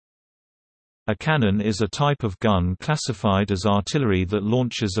A cannon is a type of gun classified as artillery that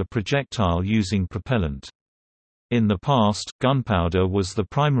launches a projectile using propellant. In the past, gunpowder was the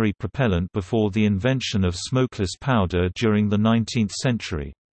primary propellant before the invention of smokeless powder during the 19th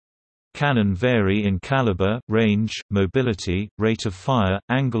century. Cannon vary in caliber, range, mobility, rate of fire,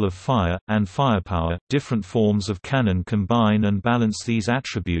 angle of fire, and firepower. Different forms of cannon combine and balance these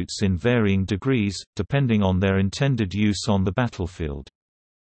attributes in varying degrees, depending on their intended use on the battlefield.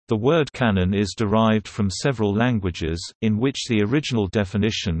 The word cannon is derived from several languages, in which the original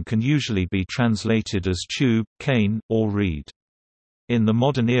definition can usually be translated as tube, cane, or reed. In the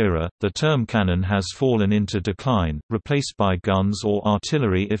modern era, the term cannon has fallen into decline, replaced by guns or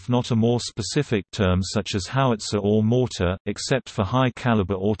artillery if not a more specific term such as howitzer or mortar, except for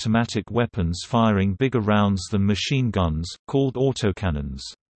high-caliber automatic weapons firing bigger rounds than machine guns, called autocannons.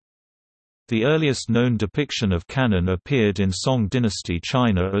 The earliest known depiction of cannon appeared in Song dynasty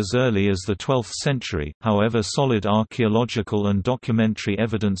China as early as the 12th century, however solid archaeological and documentary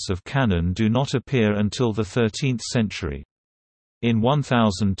evidence of cannon do not appear until the 13th century. In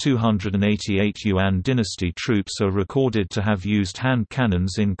 1288 Yuan dynasty troops are recorded to have used hand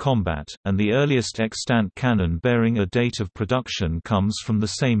cannons in combat, and the earliest extant cannon bearing a date of production comes from the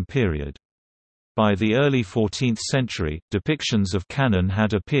same period. By the early 14th century, depictions of cannon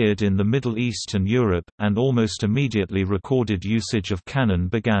had appeared in the Middle East and Europe, and almost immediately recorded usage of cannon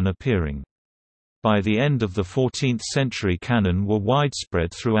began appearing. By the end of the 14th century, cannon were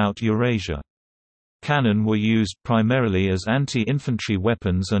widespread throughout Eurasia. Cannon were used primarily as anti-infantry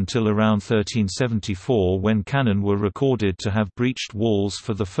weapons until around 1374 when cannon were recorded to have breached walls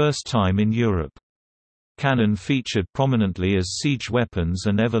for the first time in Europe. Cannon featured prominently as siege weapons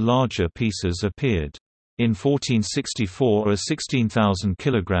and ever larger pieces appeared. In 1464 a 16,000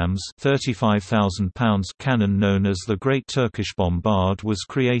 kilograms (35,000 pounds) cannon known as the Great Turkish Bombard was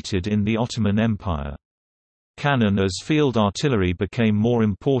created in the Ottoman Empire. Cannon as field artillery became more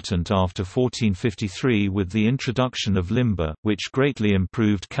important after 1453 with the introduction of limber, which greatly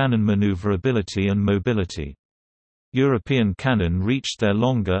improved cannon maneuverability and mobility. European cannon reached their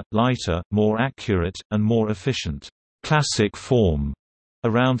longer, lighter, more accurate, and more efficient classic form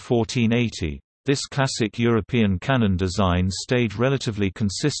around 1480. This classic European cannon design stayed relatively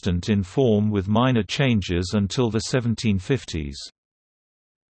consistent in form with minor changes until the 1750s.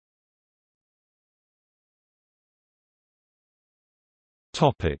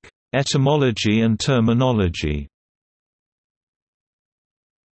 Etymology and terminology.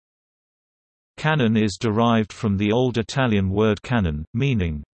 Cannon is derived from the Old Italian word cannon,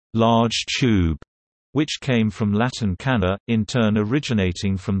 meaning large tube, which came from Latin canna, in turn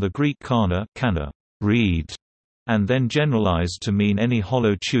originating from the Greek carna, canna, reed, and then generalized to mean any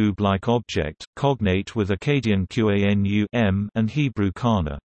hollow tube-like object, cognate with Akkadian qanu m and Hebrew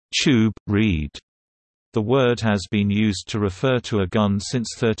kana, tube, reed. The word has been used to refer to a gun since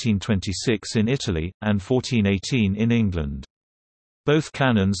 1326 in Italy, and 1418 in England. Both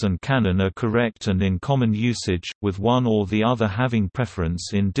cannons and cannon are correct and in common usage, with one or the other having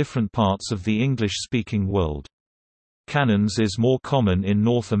preference in different parts of the English-speaking world. Cannons is more common in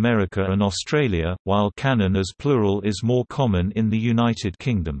North America and Australia, while cannon as plural is more common in the United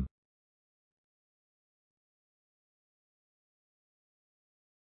Kingdom.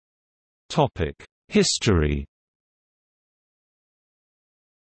 History.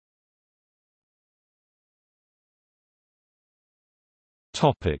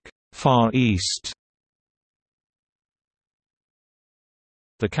 Far East.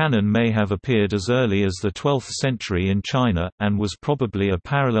 The cannon may have appeared as early as the 12th century in China, and was probably a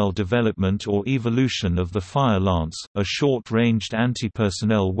parallel development or evolution of the fire lance, a short-ranged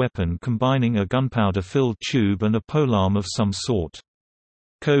anti-personnel weapon combining a gunpowder-filled tube and a polearm of some sort.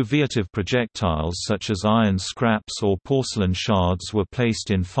 Co-viative projectiles such as iron scraps or porcelain shards were placed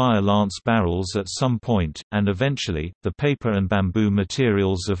in fire lance barrels at some point, and eventually, the paper and bamboo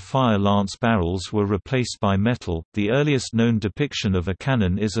materials of fire lance barrels were replaced by metal. The earliest known depiction of a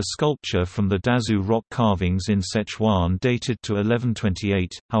cannon is a sculpture from the Dazu rock carvings in Sichuan dated to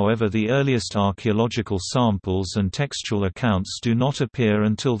 1128, however, the earliest archaeological samples and textual accounts do not appear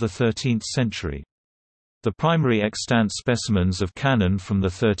until the 13th century. The primary extant specimens of cannon from the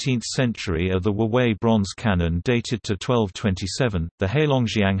 13th century are the Huawei bronze cannon dated to 1227, the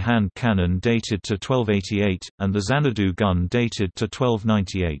Heilongjiang hand cannon dated to 1288, and the Xanadu gun dated to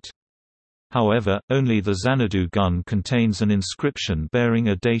 1298. However, only the Xanadu gun contains an inscription bearing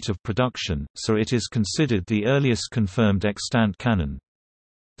a date of production, so it is considered the earliest confirmed extant cannon.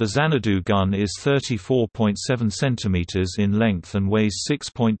 The Xanadu gun is 34.7 cm in length and weighs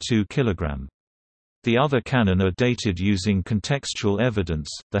 6.2 kg. The other cannon are dated using contextual evidence.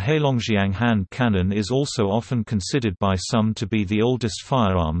 The Heilongjiang hand cannon is also often considered by some to be the oldest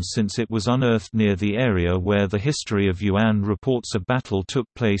firearm since it was unearthed near the area where the history of Yuan reports a battle took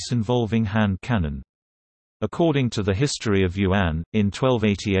place involving hand cannon. According to the history of Yuan, in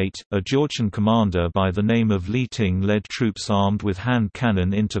 1288, a Jurchen commander by the name of Li Ting led troops armed with hand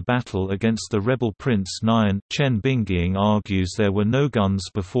cannon into battle against the rebel prince Nian. Chen Bingyiang argues there were no guns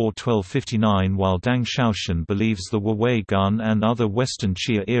before 1259, while Dang Xiaoshan believes the Huawei gun and other Western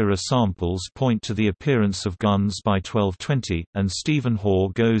Qia-era samples point to the appearance of guns by 1220, and Stephen Hoare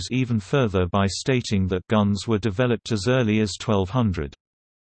goes even further by stating that guns were developed as early as 1200.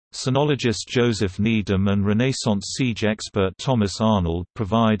 Sinologist Joseph Needham and Renaissance siege expert Thomas Arnold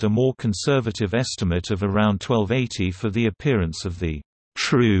provide a more conservative estimate of around 1280 for the appearance of the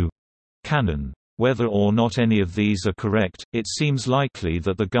true cannon. Whether or not any of these are correct, it seems likely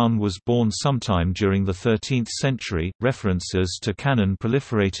that the gun was born sometime during the 13th century. References to cannon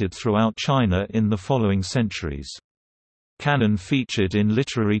proliferated throughout China in the following centuries. Cannon featured in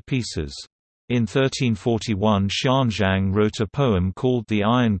literary pieces. In 1341 Xianzhang wrote a poem called The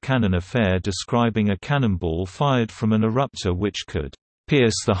Iron Cannon Affair describing a cannonball fired from an eruptor which could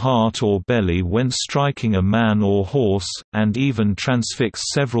pierce the heart or belly when striking a man or horse, and even transfix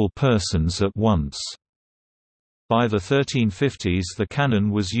several persons at once. By the 1350s the cannon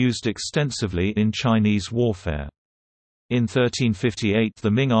was used extensively in Chinese warfare. In 1358 the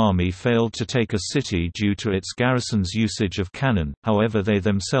Ming army failed to take a city due to its garrison's usage of cannon, however they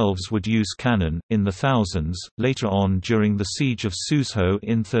themselves would use cannon, in the thousands, later on during the siege of Suzhou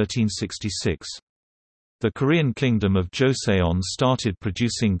in 1366. The Korean kingdom of Joseon started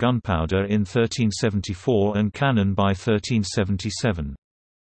producing gunpowder in 1374 and cannon by 1377.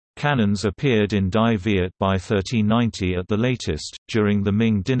 Cannons appeared in Dai Viet by 1390 at the latest. During the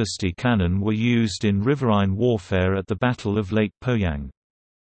Ming dynasty, cannon were used in riverine warfare at the Battle of Lake Poyang.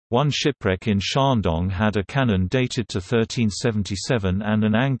 One shipwreck in Shandong had a cannon dated to 1377 and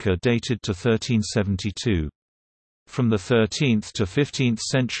an anchor dated to 1372. From the 13th to 15th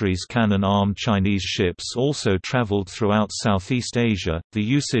centuries, cannon-armed Chinese ships also traveled throughout Southeast Asia. The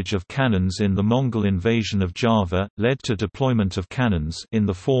usage of cannons in the Mongol invasion of Java led to deployment of cannons in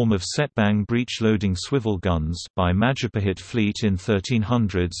the form of setbang breech-loading swivel guns by Majapahit fleet in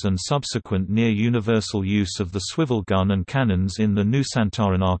 1300s and subsequent near-universal use of the swivel gun and cannons in the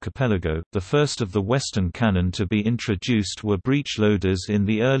Nusantaran archipelago. The first of the Western cannon to be introduced were breech-loaders in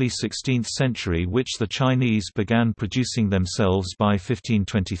the early 16th century, which the Chinese began producing themselves by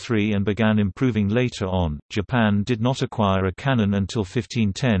 1523 and began improving later on. Japan did not acquire a cannon until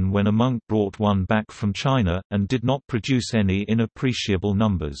 1510 when a monk brought one back from China, and did not produce any in appreciable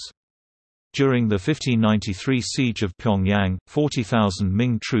numbers. During the 1593 siege of Pyongyang, 40,000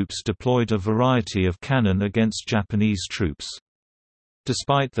 Ming troops deployed a variety of cannon against Japanese troops.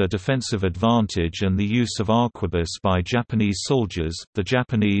 Despite their defensive advantage and the use of arquebus by Japanese soldiers, the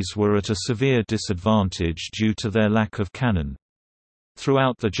Japanese were at a severe disadvantage due to their lack of cannon.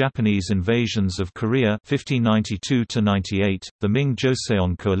 Throughout the Japanese invasions of Korea 1592–98, the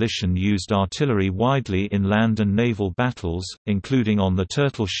Ming-Joseon coalition used artillery widely in land and naval battles, including on the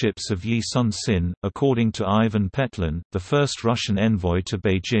turtle ships of Yi Sun Sin. According to Ivan Petlin, the first Russian envoy to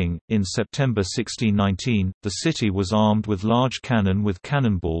Beijing, in September 1619, the city was armed with large cannon with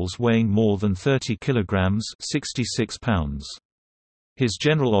cannonballs weighing more than 30 kilograms (66 pounds). His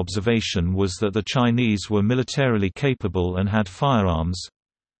general observation was that the Chinese were militarily capable and had firearms.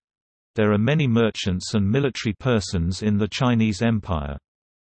 There are many merchants and military persons in the Chinese Empire.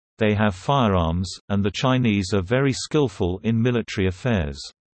 They have firearms, and the Chinese are very skillful in military affairs.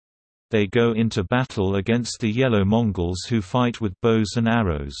 They go into battle against the Yellow Mongols who fight with bows and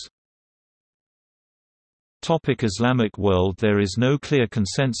arrows. Islamic world. There is no clear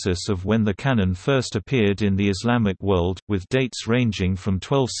consensus of when the cannon first appeared in the Islamic world, with dates ranging from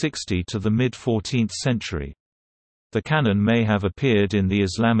 1260 to the mid-14th century. The cannon may have appeared in the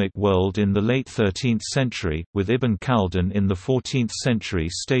Islamic world in the late 13th century, with Ibn Khaldun in the 14th century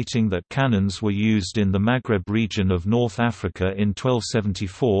stating that cannons were used in the Maghreb region of North Africa in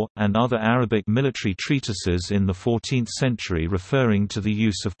 1274, and other Arabic military treatises in the 14th century referring to the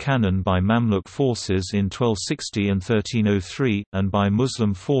use of cannon by Mamluk forces in 1260 and 1303, and by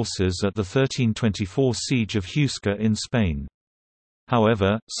Muslim forces at the 1324 siege of Huesca in Spain.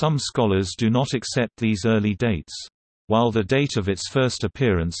 However, some scholars do not accept these early dates. While the date of its first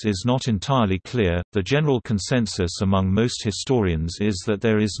appearance is not entirely clear, the general consensus among most historians is that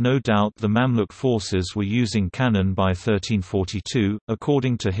there is no doubt the Mamluk forces were using cannon by 1342.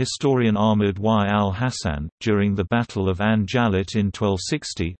 According to historian Ahmad Y. al-Hassan, during the Battle of An Jalut in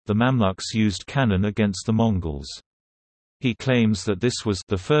 1260, the Mamluks used cannon against the Mongols. He claims that this was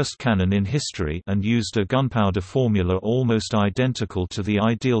the first cannon in history and used a gunpowder formula almost identical to the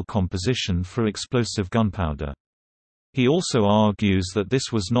ideal composition for explosive gunpowder. He also argues that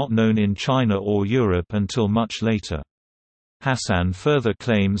this was not known in China or Europe until much later. Hassan further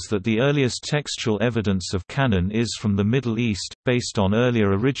claims that the earliest textual evidence of cannon is from the Middle East, based on earlier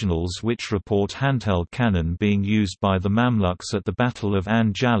originals which report handheld cannon being used by the Mamluks at the Battle of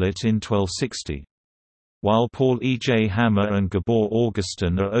An Jalut in 1260. While Paul E. J. Hammer and Gabor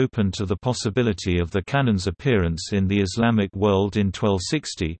Augustin are open to the possibility of the cannon's appearance in the Islamic world in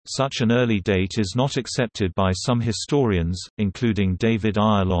 1260, such an early date is not accepted by some historians, including David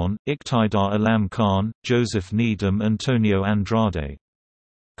Ayalon, Iqtidar Alam Khan, Joseph Needham and Antonio Andrade.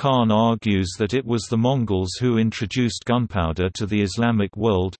 Khan argues that it was the Mongols who introduced gunpowder to the Islamic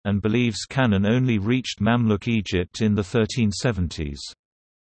world, and believes cannon only reached Mamluk Egypt in the 1370s.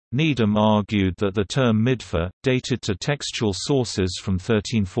 Needham argued that the term midfa, dated to textual sources from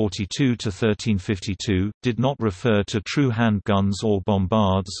 1342 to 1352, did not refer to true hand guns or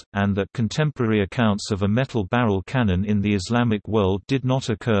bombards, and that contemporary accounts of a metal barrel cannon in the Islamic world did not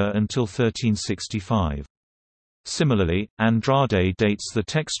occur until 1365. Similarly, Andrade dates the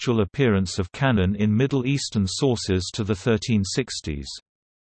textual appearance of cannon in Middle Eastern sources to the 1360s.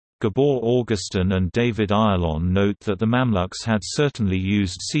 Gabor Augustin and David Ayalon note that the Mamluks had certainly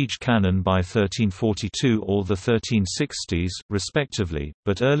used siege cannon by 1342 or the 1360s, respectively,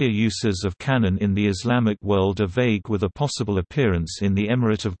 but earlier uses of cannon in the Islamic world are vague, with a possible appearance in the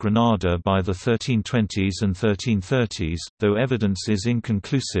Emirate of Granada by the 1320s and 1330s, though evidence is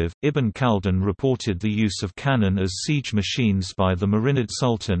inconclusive. Ibn Khaldun reported the use of cannon as siege machines by the Marinid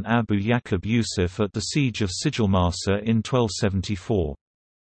Sultan Abu Yaqub Yusuf at the siege of Sijilmasa in 1274.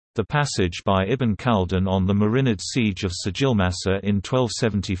 The passage by Ibn Khaldun on the Marinid siege of Sijilmasa in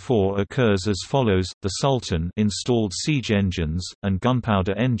 1274 occurs as follows: the Sultan installed siege engines, and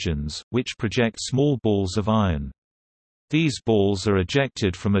gunpowder engines, which project small balls of iron. These balls are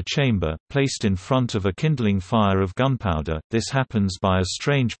ejected from a chamber, placed in front of a kindling fire of gunpowder. This happens by a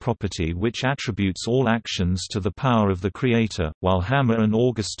strange property which attributes all actions to the power of the Creator, while Hammer and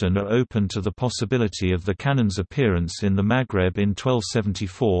Augustin are open to the possibility of the cannon's appearance in the Maghreb in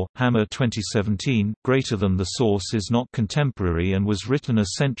 1274. Hammer 2017, greater than the source, is not contemporary and was written a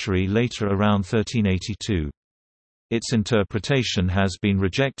century later, around 1382. Its interpretation has been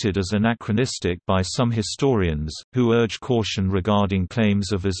rejected as anachronistic by some historians, who urge caution regarding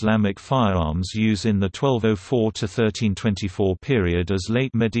claims of Islamic firearms use in the 1204 to 1324 period, as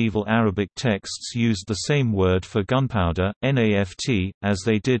late medieval Arabic texts used the same word for gunpowder, naft, as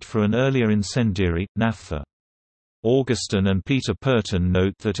they did for an earlier incendiary, naphtha. Augustin and Peter Purton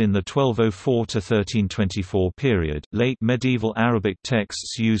note that in the 1204 to 1324 period, late medieval Arabic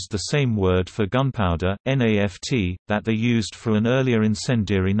texts used the same word for gunpowder, naft, that they used for an earlier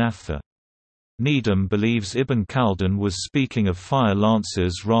incendiary naphtha. Needham believes Ibn Khaldun was speaking of fire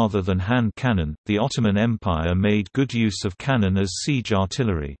lances rather than hand cannon. The Ottoman Empire made good use of cannon as siege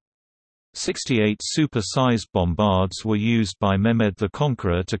artillery. 68 super-sized bombards were used by Mehmed the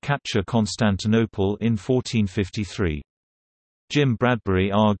Conqueror to capture Constantinople in 1453. Jim Bradbury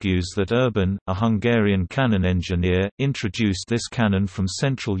argues that Urban, a Hungarian cannon engineer, introduced this cannon from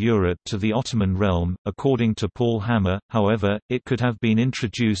Central Europe to the Ottoman realm. According to Paul Hammer, however, it could have been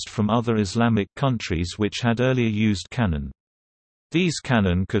introduced from other Islamic countries which had earlier used cannon. These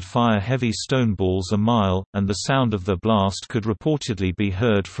cannon could fire heavy stone balls a mile, and the sound of the blast could reportedly be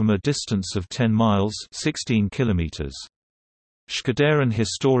heard from a distance of 10 miles (16 kilometers). Shkodran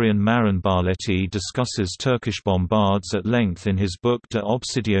historian Marin Barleti discusses Turkish bombards at length in his book De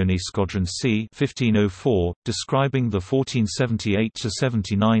Obsidione Squadron C 1504, describing the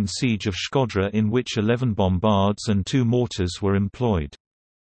 1478–79 siege of Shkodra, in which 11 bombards and 2 mortars were employed.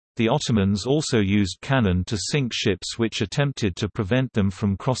 The Ottomans also used cannon to sink ships which attempted to prevent them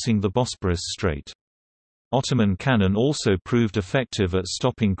from crossing the Bosporus Strait. Ottoman cannon also proved effective at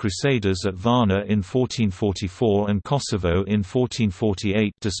stopping crusaders at Varna in 1444 and Kosovo in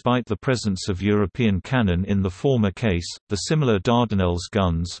 1448. Despite the presence of European cannon in the former case, the similar Dardanelles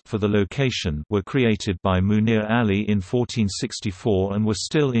guns for the location were created by Munir Ali in 1464 and were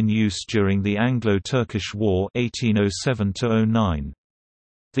still in use during the Anglo-Turkish War 1807–09.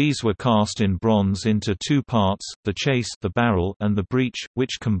 These were cast in bronze into 2 parts, the chase, the barrel, and the breech,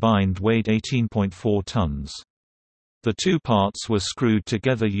 which combined weighed 18.4 tons. The two parts were screwed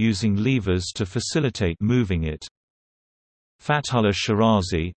together using levers to facilitate moving it. Fathullah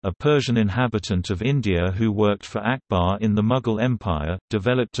Shirazi, a Persian inhabitant of India who worked for Akbar in the Mughal Empire,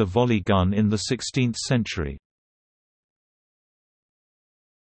 developed a volley gun in the 16th century.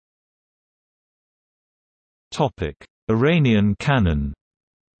 Iranian cannon.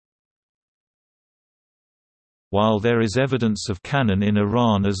 While there is evidence of cannon in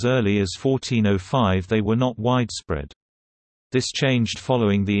Iran as early as 1405, they were not widespread. This changed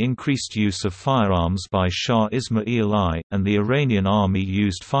following the increased use of firearms by Shah Ismail I, and the Iranian army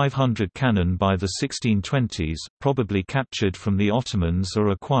used 500 cannon by the 1620s, probably captured from the Ottomans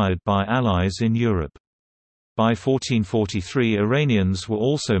or acquired by allies in Europe. By 1443 Iranians were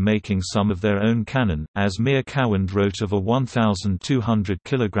also making some of their own cannon, as Mir Kawand wrote of a 1,200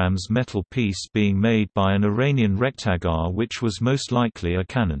 kg metal piece being made by an Iranian rektagar, which was most likely a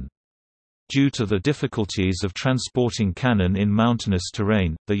cannon. Due to the difficulties of transporting cannon in mountainous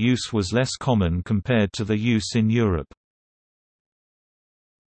terrain, the use was less common compared to the use in Europe.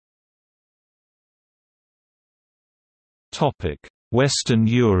 Western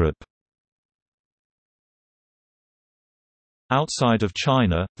Europe. Outside of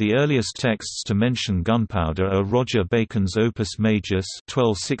China, the earliest texts to mention gunpowder are Roger Bacon's Opus Majus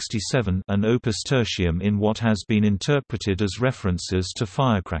 1267 and Opus Tertium in what has been interpreted as references to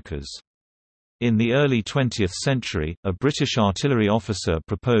firecrackers. In the early 20th century, a British artillery officer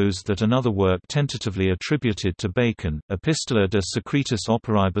proposed that another work tentatively attributed to Bacon, Epistola de Secretis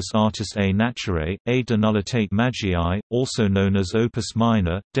Operibus Artis a Naturae, a de Nullitate Magii, also known as Opus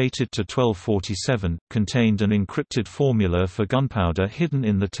Minor, dated to 1247, contained an encrypted formula for gunpowder hidden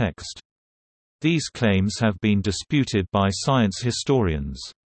in the text. These claims have been disputed by science historians.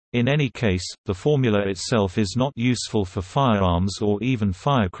 In any case, the formula itself is not useful for firearms or even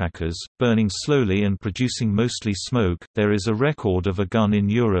firecrackers, burning slowly and producing mostly smoke. There is a record of a gun in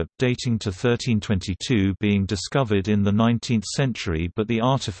Europe dating to 1322 being discovered in the 19th century, but the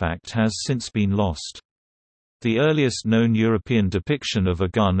artifact has since been lost. The earliest known European depiction of a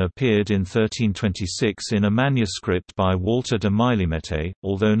gun appeared in 1326 in a manuscript by Walter de Mailimete,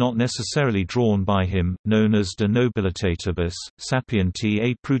 although not necessarily drawn by him, known as De Nobilitatibus, Sapienti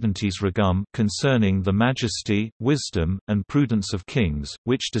et Prudentiis Regum, concerning the majesty, wisdom, and prudence of kings,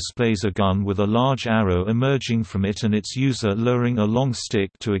 which displays a gun with a large arrow emerging from it and its user lowering a long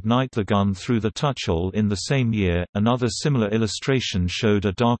stick to ignite the gun through the touchhole. In the same year, another similar illustration showed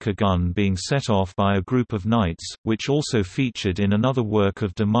a darker gun being set off by a group of knights, which also featured in another work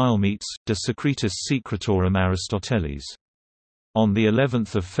of de Mailmetes, De Secretis Secretorum Aristotelis. On the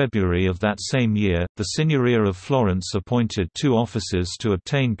 11th of February of that same year, the Signoria of Florence appointed 2 officers to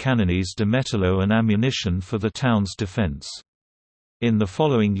obtain canones de metallo and ammunition for the town's defense. In the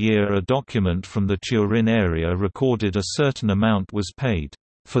following year, a document from the Turin area recorded a certain amount was paid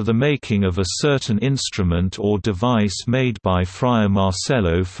for the making of a certain instrument or device made by Friar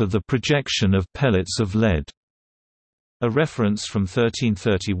Marcello for the projection of pellets of lead. A reference from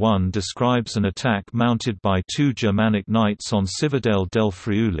 1331 describes an attack mounted by 2 Germanic knights on Cividale del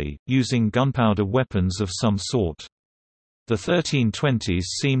Friuli, using gunpowder weapons of some sort. The 1320s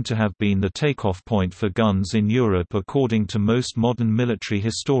seem to have been the takeoff point for guns in Europe according to most modern military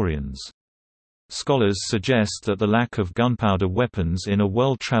historians. Scholars suggest that the lack of gunpowder weapons in a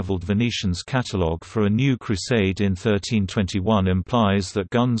well-traveled Venetian's catalogue for a new crusade in 1321 implies that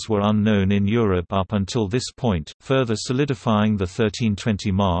guns were unknown in Europe up until this point, further solidifying the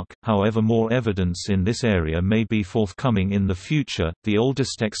 1320 mark. However, more evidence in this area may be forthcoming in the future. The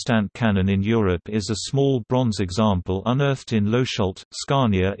oldest extant cannon in Europe is a small bronze example unearthed in Loshult,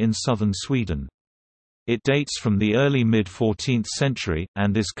 Scania in southern Sweden. It dates from the early mid-14th century,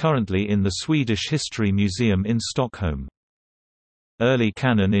 and is currently in the Swedish History Museum in Stockholm. Early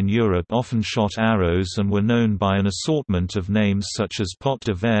cannon in Europe often shot arrows and were known by an assortment of names such as pot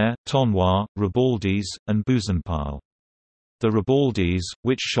de verre, tonnoir, ribaldes, and bouzenpile. The ribaldes,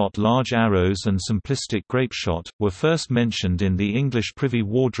 which shot large arrows and simplistic grapeshot, were first mentioned in the English Privy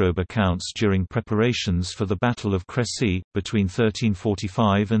Wardrobe accounts during preparations for the Battle of Crécy, between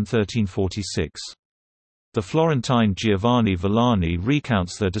 1345 and 1346. The Florentine Giovanni Villani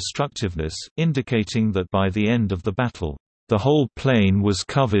recounts their destructiveness, indicating that by the end of the battle, the whole plain was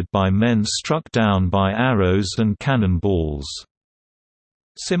covered by men struck down by arrows and cannon balls.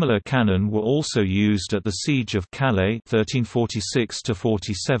 Similar cannon were also used at the Siege of Calais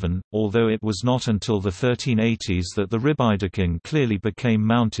 1346–47, although it was not until the 1380s that the Ribaedekin clearly became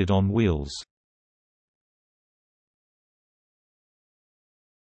mounted on wheels.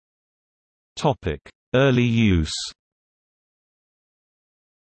 Early use.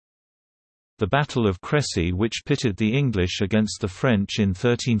 The Battle of Crécy, which pitted the English against the French in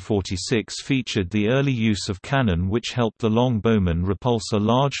 1346, featured the early use of cannon which helped the longbowmen repulse a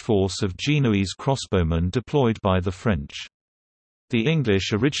large force of Genoese crossbowmen deployed by the French. The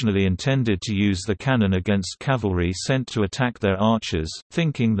English originally intended to use the cannon against cavalry sent to attack their archers,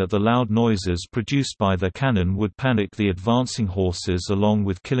 thinking that the loud noises produced by the cannon would panic the advancing horses along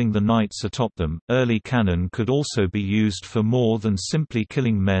with killing the knights atop them. Early cannon could also be used for more than simply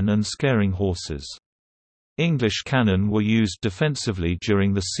killing men and scaring horses. English cannon were used defensively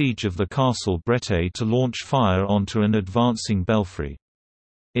during the siege of the castle Bretet to launch fire onto an advancing belfry.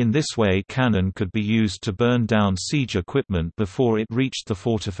 In this way, cannon could be used to burn down siege equipment before it reached the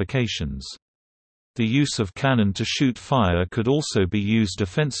fortifications. The use of cannon to shoot fire could also be used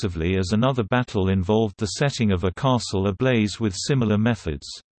offensively, as another battle involved the setting of a castle ablaze with similar methods.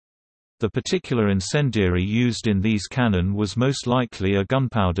 The particular incendiary used in these cannon was most likely a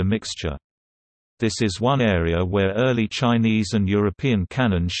gunpowder mixture. This is one area where early Chinese and European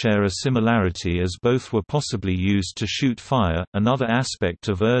cannon share a similarity, as both were possibly used to shoot fire. Another aspect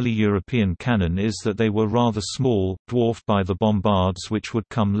of early European cannon is that they were rather small, dwarfed by the bombards which would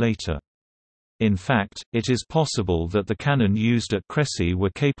come later. In fact, it is possible that the cannon used at Crécy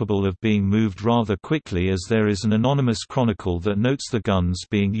were capable of being moved rather quickly, as there is an anonymous chronicle that notes the guns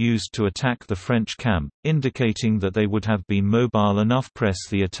being used to attack the French camp, indicating that they would have been mobile enough to press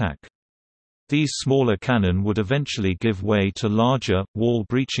the attack. These smaller cannon would eventually give way to larger,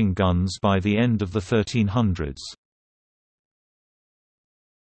 wall-breaching guns by the end of the 1300s.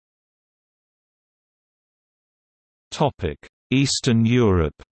 Eastern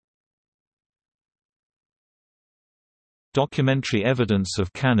Europe. Documentary evidence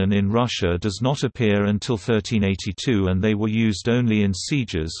of cannon in Russia does not appear until 1382, and they were used only in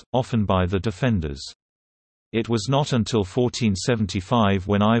sieges, often by the defenders. It was not until 1475,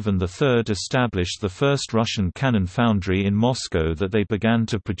 when Ivan III established the first Russian cannon foundry in Moscow, that they began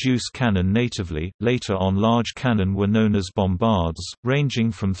to produce cannon natively. Later on, large cannon were known as bombards,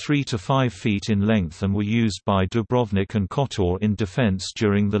 ranging from 3 to 5 feet in length, and were used by Dubrovnik and Kotor in defense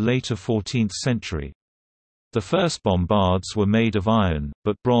during the later 14th century. The first bombards were made of iron,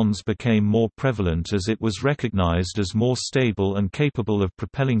 but bronze became more prevalent as it was recognized as more stable and capable of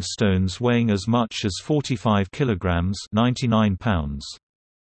propelling stones weighing as much as 45 kilograms (99 pounds).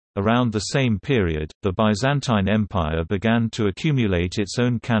 Around the same period, the Byzantine Empire began to accumulate its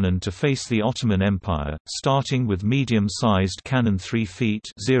own cannon to face the Ottoman Empire, starting with medium-sized cannon 3 feet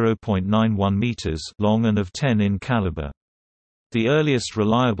 (0.91 meters) long and of 10 in caliber. The earliest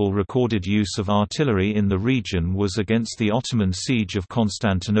reliable recorded use of artillery in the region was against the Ottoman siege of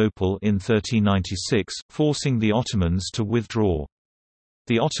Constantinople in 1396, forcing the Ottomans to withdraw.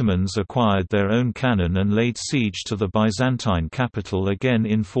 The Ottomans acquired their own cannon and laid siege to the Byzantine capital again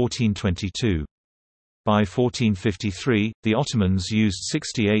in 1422. By 1453, the Ottomans used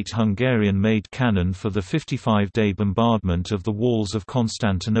 68 Hungarian-made cannon for the 55-day bombardment of the walls of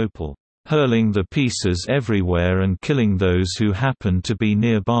Constantinople, hurling the pieces everywhere and killing those who happened to be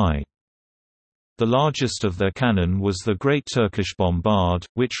nearby. The largest of their cannon was the Great Turkish Bombard,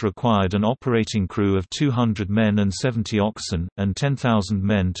 which required an operating crew of 200 men and 70 oxen, and 10,000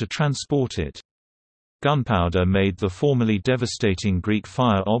 men to transport it. Gunpowder made the formerly devastating Greek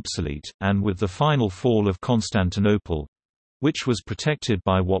fire obsolete, and with the final fall of Constantinople—which was protected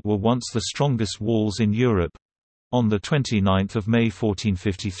by what were once the strongest walls in Europe, on 29 May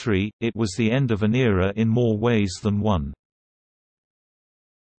 1453, it was the end of an era in more ways than one.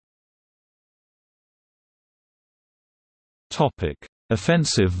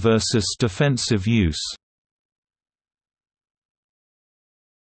 Offensive versus defensive use.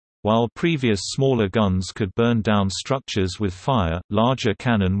 While previous smaller guns could burn down structures with fire, larger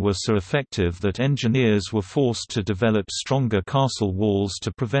cannon were so effective that engineers were forced to develop stronger castle walls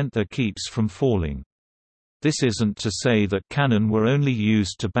to prevent their keeps from falling. This isn't to say that cannon were only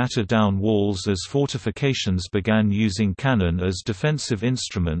used to batter down walls, as fortifications began using cannon as defensive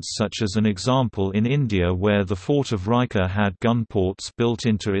instruments, such as an example in India where the fort of Raikar had gun ports built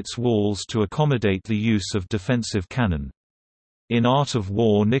into its walls to accommodate the use of defensive cannon. In Art of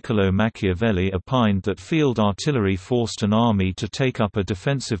War, Niccolò Machiavelli opined that field artillery forced an army to take up a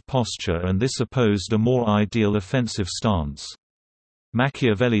defensive posture, and this opposed a more ideal offensive stance.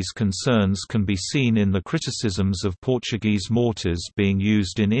 Machiavelli's concerns can be seen in the criticisms of Portuguese mortars being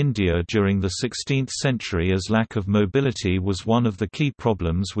used in India during the 16th century, as lack of mobility was one of the key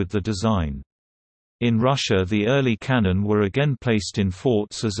problems with the design. In Russia, the early cannon were again placed in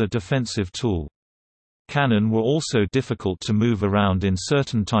forts as a defensive tool. Cannon were also difficult to move around in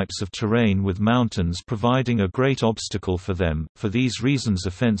certain types of terrain, with mountains providing a great obstacle for them. For these reasons,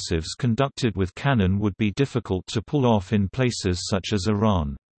 offensives conducted with cannon would be difficult to pull off in places such as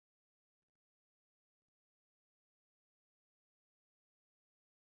Iran.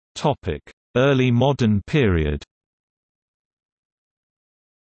 Early modern period.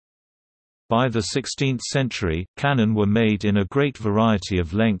 By the 16th century, cannon were made in a great variety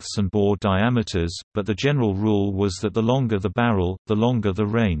of lengths and bore diameters, but the general rule was that the longer the barrel, the longer the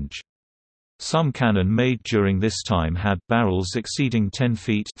range. Some cannon made during this time had barrels exceeding 10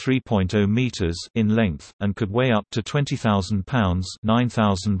 feet (3.0 meters) in length, and could weigh up to 20,000 pounds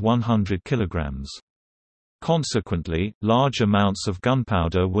 (9,100 kilograms). Consequently, large amounts of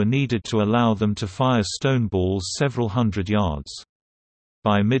gunpowder were needed to allow them to fire stone balls several hundred yards.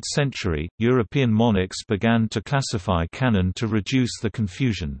 By mid-century, European monarchs began to classify cannon to reduce the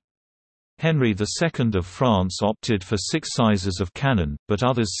confusion. Henry II of France opted for 6 sizes of cannon, but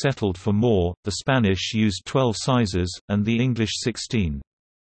others settled for more. The Spanish used 12 sizes, and the English 16.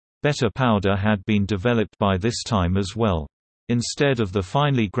 Better powder had been developed by this time as well. Instead of the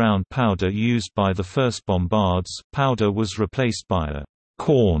finely ground powder used by the first bombards, powder was replaced by a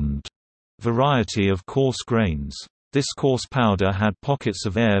corned variety of coarse grains. This coarse powder had pockets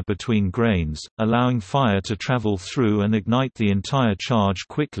of air between grains, allowing fire to travel through and ignite the entire charge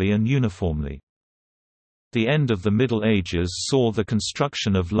quickly and uniformly. The end of the Middle Ages saw the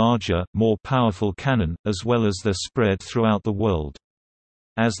construction of larger, more powerful cannon, as well as their spread throughout the world.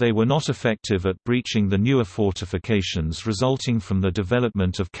 As they were not effective at breaching the newer fortifications resulting from the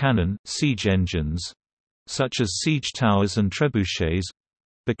development of cannon, siege engines—such as siege towers and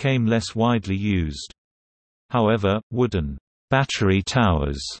trebuchets—became less widely used. However, wooden battery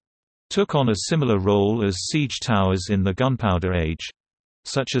towers took on a similar role as siege towers in the Gunpowder Age,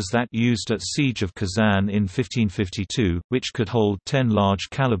 such as that used at Siege of Kazan in 1552, which could hold 10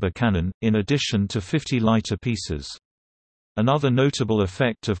 large-caliber cannon, in addition to 50 lighter pieces. Another notable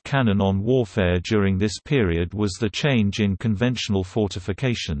effect of cannon on warfare during this period was the change in conventional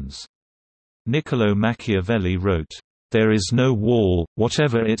fortifications. Niccolò Machiavelli wrote, "There is no wall,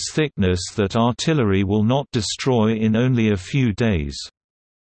 whatever its thickness, that artillery will not destroy in only a few days."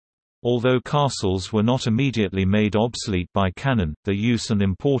 Although castles were not immediately made obsolete by cannon, their use and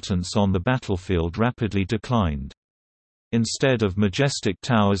importance on the battlefield rapidly declined. Instead of majestic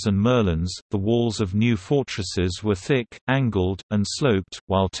towers and merlons, the walls of new fortresses were thick, angled, and sloped,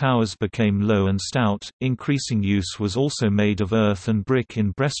 while towers became low and stout. Increasing use was also made of earth and brick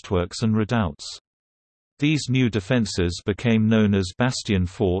in breastworks and redoubts. These new defences became known as bastion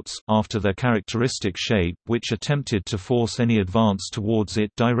forts, after their characteristic shape, which attempted to force any advance towards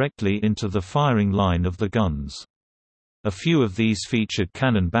it directly into the firing line of the guns. A few of these featured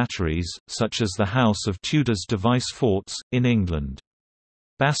cannon batteries, such as the House of Tudor's Device forts, in England.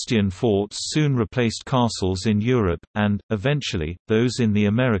 Bastion forts soon replaced castles in Europe, and, eventually, those in the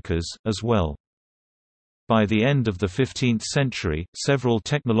Americas, as well. By the end of the 15th century, several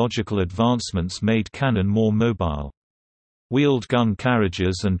technological advancements made cannon more mobile. Wheeled gun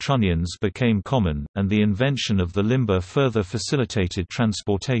carriages and trunnions became common, and the invention of the limber further facilitated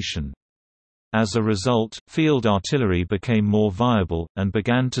transportation. As a result, field artillery became more viable, and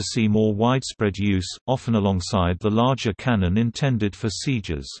began to see more widespread use, often alongside the larger cannon intended for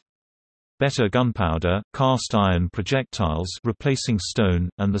sieges. Better gunpowder, cast-iron projectiles replacing stone,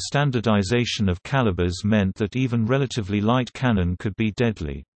 and the standardization of calibers meant that even relatively light cannon could be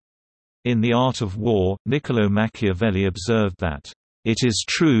deadly. In The Art of War, Niccolò Machiavelli observed that, "It is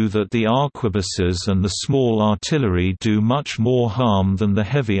true that the arquebuses and the small artillery do much more harm than the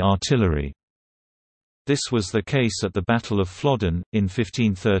heavy artillery." This was the case at the Battle of Flodden, in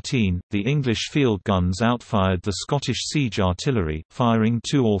 1513. The English field guns outfired the Scottish siege artillery, firing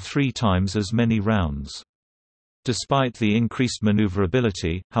 2 or 3 times as many rounds. Despite the increased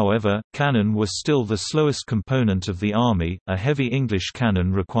maneuverability, however, cannon was still the slowest component of the army. A heavy English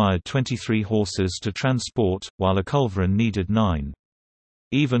cannon required 23 horses to transport, while a culverin needed 9.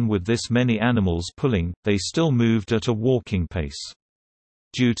 Even with this many animals pulling, they still moved at a walking pace.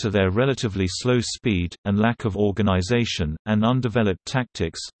 Due to their relatively slow speed, and lack of organization, and undeveloped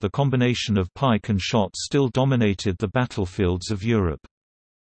tactics, the combination of pike and shot still dominated the battlefields of Europe.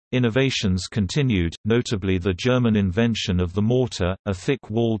 Innovations continued, notably the German invention of the mortar, a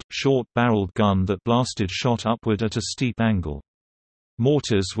thick-walled, short-barreled gun that blasted shot upward at a steep angle.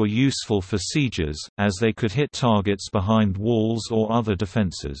 Mortars were useful for sieges, as they could hit targets behind walls or other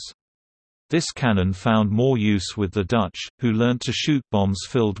defenses. This cannon found more use with the Dutch, who learnt to shoot bombs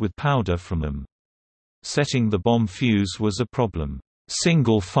filled with powder from them. Setting the bomb fuse was a problem.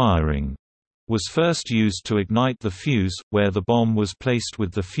 Single firing was first used to ignite the fuse, where the bomb was placed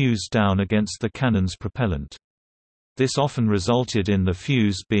with the fuse down against the cannon's propellant. This often resulted in the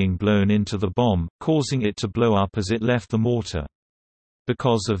fuse being blown into the bomb, causing it to blow up as it left the mortar.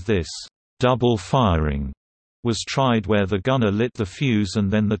 Because of this, double firing was tried where the gunner lit the fuse and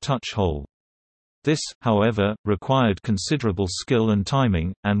then the touch hole. This, however, required considerable skill and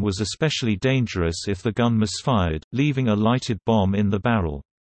timing, and was especially dangerous if the gun misfired, leaving a lighted bomb in the barrel.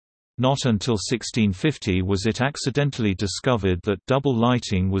 Not until 1650 was it accidentally discovered that double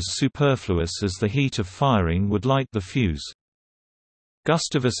lighting was superfluous, as the heat of firing would light the fuse.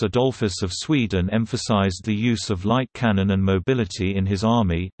 Gustavus Adolphus of Sweden emphasized the use of light cannon and mobility in his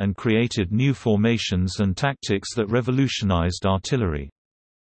army, and created new formations and tactics that revolutionized artillery.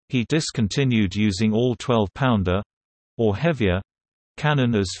 He discontinued using all 12-pounder—or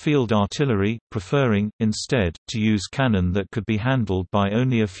heavier—cannon as field artillery, preferring, instead, to use cannon that could be handled by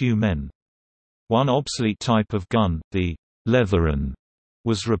only a few men. One obsolete type of gun, the leathern,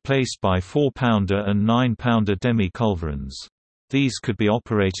 was replaced by 4-pounder and 9-pounder demi-culverins. These could be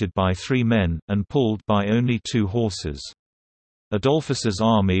operated by 3 men, and pulled by only 2 horses. Adolphus's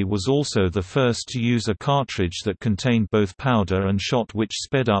army was also the first to use a cartridge that contained both powder and shot, which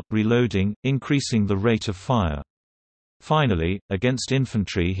sped up reloading, increasing the rate of fire. Finally, against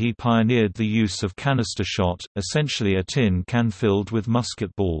infantry he pioneered the use of canister shot, essentially a tin can filled with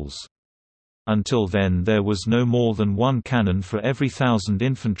musket balls. Until then there was no more than 1 cannon for every 1,000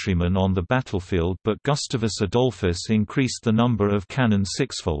 infantrymen on the battlefield, but Gustavus Adolphus increased the number of cannon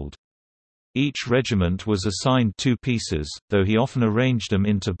 6-fold. Each regiment was assigned 2 pieces, though he often arranged them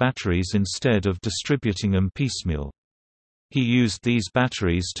into batteries instead of distributing them piecemeal. He used these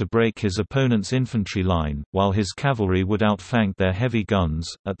batteries to break his opponent's infantry line, while his cavalry would outflank their heavy guns.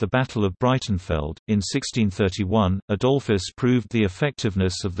 At the Battle of Breitenfeld, in 1631, Adolphus proved the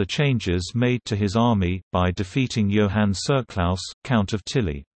effectiveness of the changes made to his army, by defeating Johann Serklaus, Count of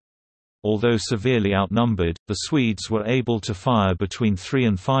Tilly. Although severely outnumbered, the Swedes were able to fire between 3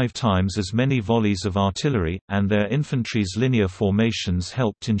 and 5 times as many volleys of artillery, and their infantry's linear formations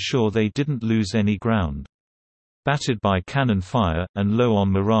helped ensure they didn't lose any ground. Battered by cannon fire, and low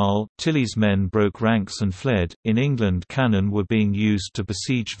on morale, Tilly's men broke ranks and fled. In England, cannon were being used to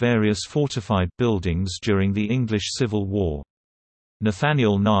besiege various fortified buildings during the English Civil War.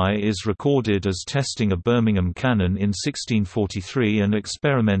 Nathaniel Nye is recorded as testing a Birmingham cannon in 1643 and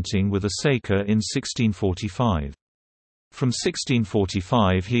experimenting with a Saker in 1645. From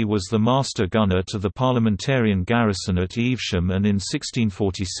 1645 he was the master gunner to the parliamentarian garrison at Evesham, and in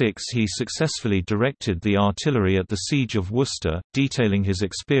 1646 he successfully directed the artillery at the Siege of Worcester, detailing his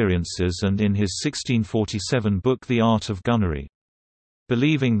experiences and in his 1647 book The Art of Gunnery.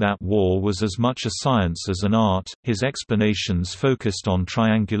 Believing that war was as much a science as an art, his explanations focused on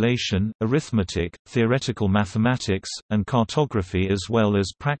triangulation, arithmetic, theoretical mathematics, and cartography, as well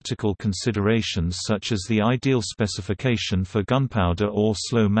as practical considerations such as the ideal specification for gunpowder or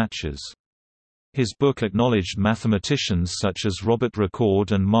slow matches. His book acknowledged mathematicians such as Robert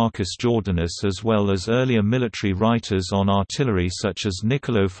Recorde and Marcus Jordanus, as well as earlier military writers on artillery such as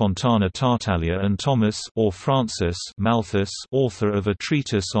Niccolo Fontana Tartaglia and Thomas or Francis Malthus, author of a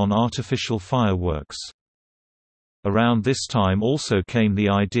treatise on artificial fireworks. Around this time also came the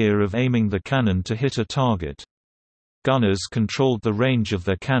idea of aiming the cannon to hit a target. Gunners controlled the range of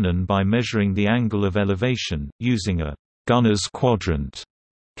their cannon by measuring the angle of elevation, using a gunner's quadrant.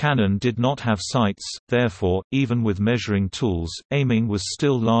 Cannon did not have sights, therefore, even with measuring tools, aiming was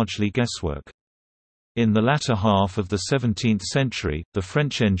still largely guesswork. In the latter half of the 17th century, the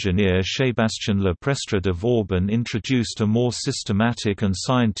French engineer Sébastien Le Prestre de Vauban introduced a more systematic and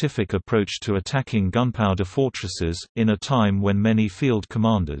scientific approach to attacking gunpowder fortresses, in a time when many field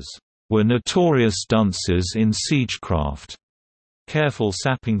commanders were notorious dunces in siegecraft. Careful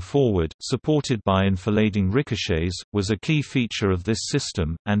sapping forward, supported by enfilading ricochets, was a key feature of this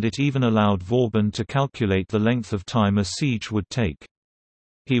system, and it even allowed Vauban to calculate the length of time a siege would take.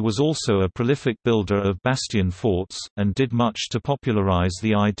 He was also a prolific builder of bastion forts, and did much to popularize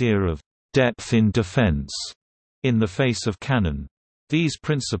the idea of depth in defense in the face of cannon. These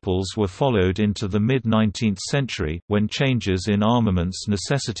principles were followed into the mid-19th century, when changes in armaments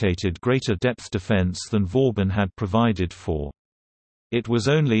necessitated greater depth defense than Vauban had provided for. It was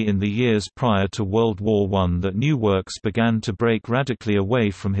only in the years prior to World War I that new works began to break radically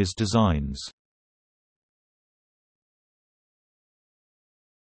away from his designs.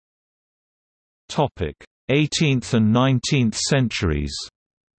 Topic: 18th and 19th centuries.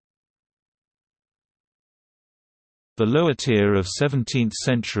 The lower tier of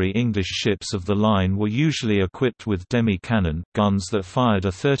 17th-century English ships of the line were usually equipped with demi-cannon, guns that fired a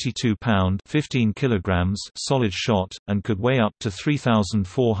 32-pound (15 kilograms) solid shot, and could weigh up to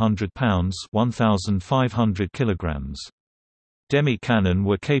 3,400 pounds (1,500 kilograms). Demi-cannon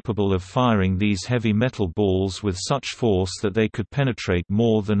were capable of firing these heavy metal balls with such force that they could penetrate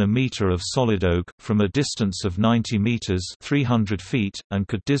more than a meter of solid oak, from a distance of 90 meters (300 feet), and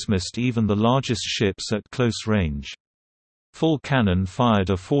could dismist even the largest ships at close range. Full cannon fired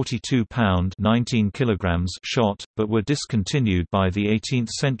a 42-pound (19 kilograms) shot, but were discontinued by the 18th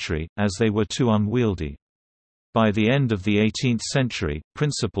century, as they were too unwieldy. By the end of the 18th century,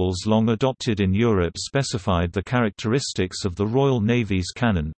 principles long adopted in Europe specified the characteristics of the Royal Navy's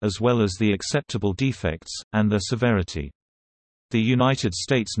cannon, as well as the acceptable defects, and their severity. The United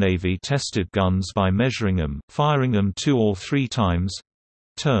States Navy tested guns by measuring them, firing them 2 or 3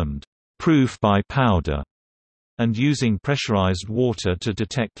 times—termed proof by powder— and using pressurized water to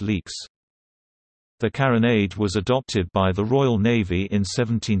detect leaks. The carronade was adopted by the Royal Navy in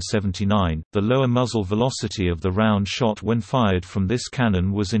 1779. The lower muzzle velocity of the round shot when fired from this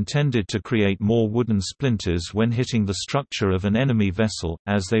cannon was intended to create more wooden splinters when hitting the structure of an enemy vessel,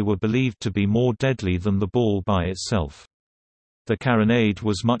 as they were believed to be more deadly than the ball by itself. The carronade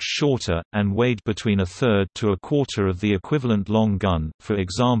was much shorter, and weighed between a third to a quarter of the equivalent long gun. For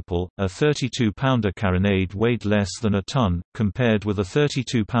example, a 32-pounder carronade weighed less than a ton, compared with a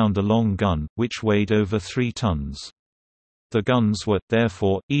 32-pounder long gun, which weighed over 3 tons. The guns were,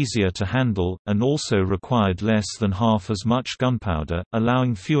 therefore, easier to handle, and also required less than half as much gunpowder,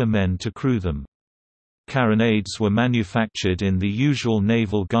 allowing fewer men to crew them. Carronades were manufactured in the usual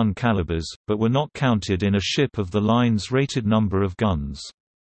naval gun calibers, but were not counted in a ship of the line's rated number of guns.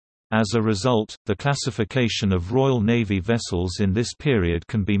 As a result, the classification of Royal Navy vessels in this period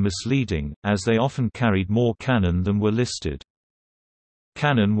can be misleading, as they often carried more cannon than were listed.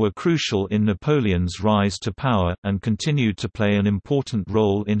 Cannon were crucial in Napoleon's rise to power, and continued to play an important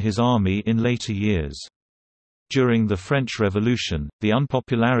role in his army in later years. During the French Revolution, the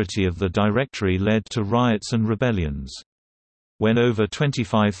unpopularity of the Directory led to riots and rebellions. When over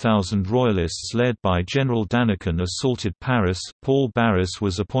 25,000 royalists led by General Danican assaulted Paris, Paul Barras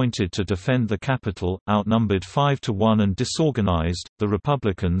was appointed to defend the capital. Outnumbered 5-1 and disorganized, the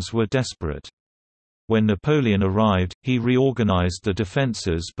Republicans were desperate. When Napoleon arrived, he reorganized the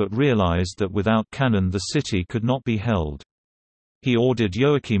defenses but realized that without cannon the city could not be held. He ordered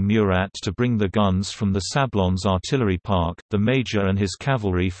Joachim Murat to bring the guns from the Sablons artillery park. The major and his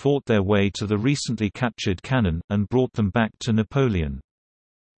cavalry fought their way to the recently captured cannon, and brought them back to Napoleon.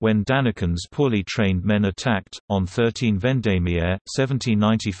 When Danican's poorly trained men attacked, on 13 Vendémiaire,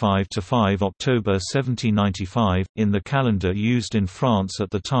 1795–5 October 1795, in the calendar used in France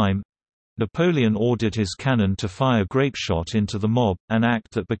at the time, Napoleon ordered his cannon to fire grapeshot into the mob, an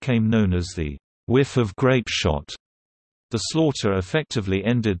act that became known as the whiff of grapeshot. The slaughter effectively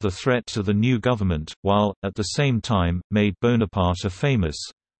ended the threat to the new government, while, at the same time, made Bonaparte a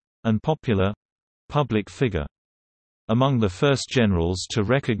famous—and popular—public figure. Among the first generals to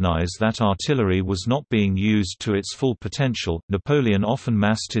recognize that artillery was not being used to its full potential, Napoleon often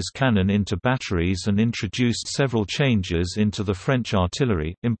massed his cannon into batteries and introduced several changes into the French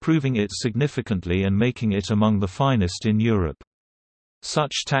artillery, improving it significantly and making it among the finest in Europe.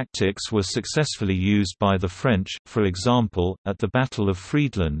 Such tactics were successfully used by the French, for example, at the Battle of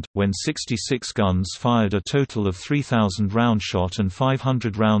Friedland, when 66 guns fired a total of 3,000 roundshot and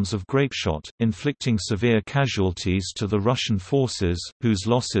 500 rounds of grapeshot, inflicting severe casualties to the Russian forces, whose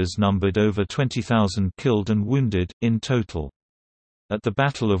losses numbered over 20,000 killed and wounded, in total. At the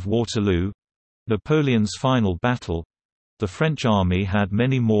Battle of Waterloo—Napoleon's final battle—the French army had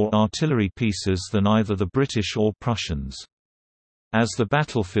many more artillery pieces than either the British or Prussians. As the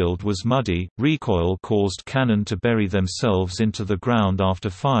battlefield was muddy, recoil caused cannon to bury themselves into the ground after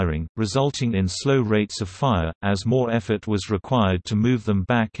firing, resulting in slow rates of fire, as more effort was required to move them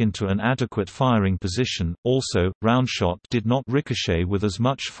back into an adequate firing position. Also, roundshot did not ricochet with as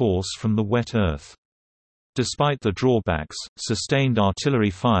much force from the wet earth. Despite the drawbacks, sustained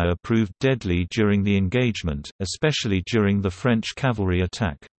artillery fire proved deadly during the engagement, especially during the French cavalry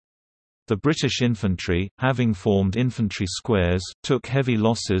attack. The British infantry, having formed infantry squares, took heavy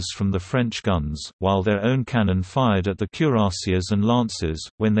losses from the French guns, while their own cannon fired at the cuirassiers and lancers,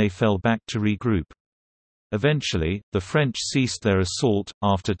 when they fell back to regroup. Eventually, the French ceased their assault,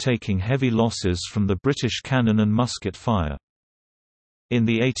 after taking heavy losses from the British cannon and musket fire. In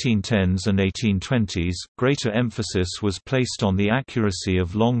the 1810s and 1820s, greater emphasis was placed on the accuracy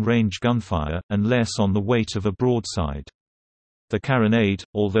of long-range gunfire, and less on the weight of a broadside. The carronade,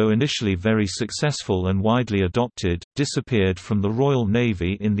 although initially very successful and widely adopted, disappeared from the Royal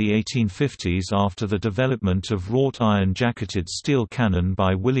Navy in the 1850s after the development of wrought iron jacketed steel cannon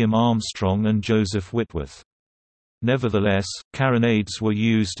by William Armstrong and Joseph Whitworth. Nevertheless, carronades were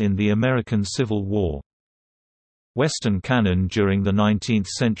used in the American Civil War. Western cannon during the 19th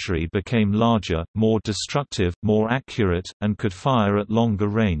century became larger, more destructive, more accurate, and could fire at longer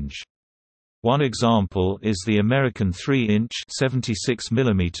range. One example is the American 3-inch (76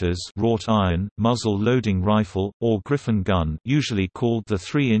 mm) wrought iron, muzzle-loading rifle, or Griffin gun, usually called the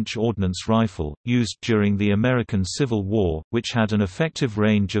 3-inch ordnance rifle, used during the American Civil War, which had an effective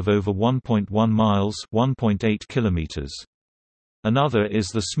range of over 1.1 miles (1.8 kilometers). Another is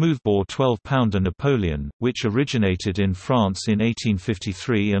the smoothbore 12-pounder Napoleon, which originated in France in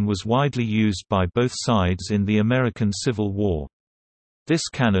 1853 and was widely used by both sides in the American Civil War. This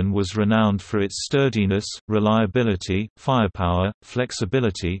cannon was renowned for its sturdiness, reliability, firepower,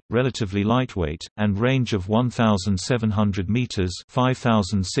 flexibility, relatively lightweight, and range of 1,700 meters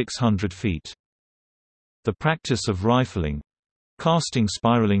 (5,600 feet). The practice of rifling—casting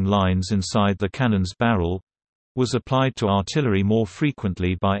spiraling lines inside the cannon's barrel—was applied to artillery more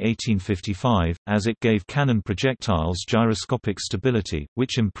frequently by 1855, as it gave cannon projectiles gyroscopic stability,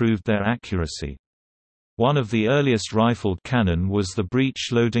 which improved their accuracy. One of the earliest rifled cannon was the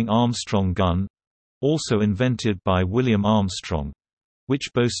breech-loading Armstrong gun, also invented by William Armstrong, which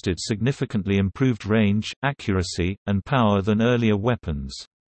boasted significantly improved range, accuracy, and power than earlier weapons.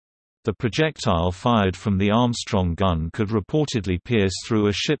 The projectile fired from the Armstrong gun could reportedly pierce through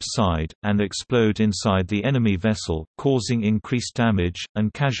a ship's side, and explode inside the enemy vessel, causing increased damage,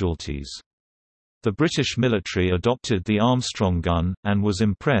 and casualties. The British military adopted the Armstrong gun, and was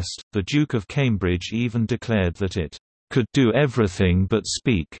impressed. The Duke of Cambridge even declared that it could do everything but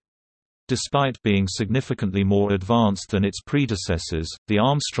speak. Despite being significantly more advanced than its predecessors, the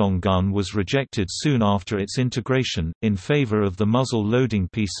Armstrong gun was rejected soon after its integration, in favor of the muzzle-loading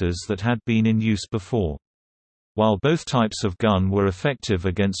pieces that had been in use before. While both types of gun were effective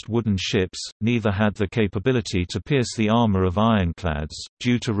against wooden ships, neither had the capability to pierce the armor of ironclads,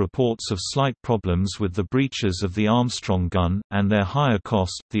 due to reports of slight problems with the breeches of the Armstrong gun, and their higher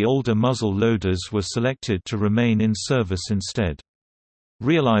cost. The older muzzle loaders were selected to remain in service instead.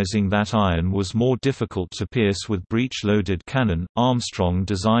 Realizing that iron was more difficult to pierce with breech-loaded cannon, Armstrong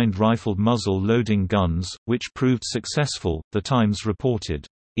designed rifled muzzle-loading guns, which proved successful. The Times reported,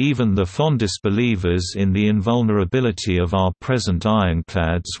 "Even the fondest believers in the invulnerability of our present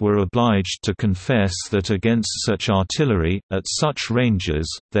ironclads were obliged to confess that against such artillery, at such ranges,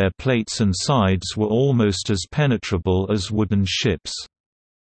 their plates and sides were almost as penetrable as wooden ships."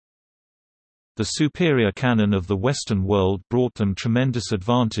 The superior cannon of the Western world brought them tremendous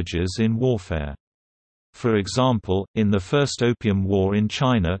advantages in warfare. For example, in the First Opium War in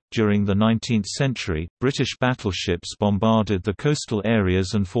China, during the 19th century, British battleships bombarded the coastal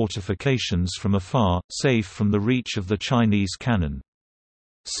areas and fortifications from afar, safe from the reach of the Chinese cannon.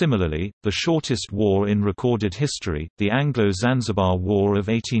 Similarly, the shortest war in recorded history, the Anglo-Zanzibar War of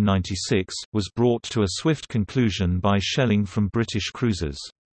 1896, was brought to a swift conclusion by shelling from British cruisers.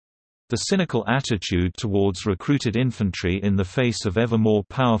 The cynical attitude towards recruited infantry in the face of ever more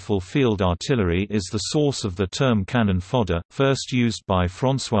powerful field artillery is the source of the term cannon fodder, first used by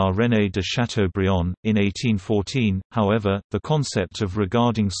François-René de Chateaubriand, in 1814. However, the concept of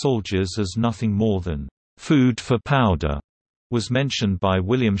regarding soldiers as nothing more than food for powder was mentioned by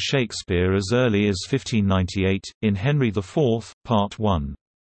William Shakespeare as early as 1598, in Henry IV, Part 1.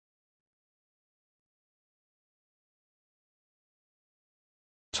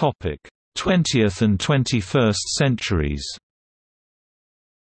 Topic: 20th and 21st centuries.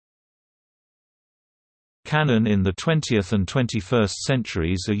 Cannon in the 20th and 21st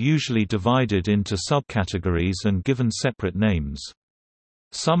centuries are usually divided into subcategories and given separate names.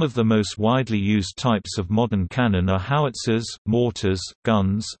 Some of the most widely used types of modern cannon are howitzers, mortars,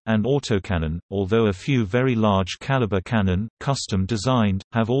 guns, and autocannon, although a few very large caliber cannon, custom designed,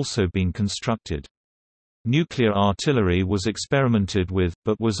 have also been constructed. Nuclear artillery was experimented with,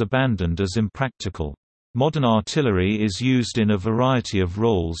 but was abandoned as impractical. Modern artillery is used in a variety of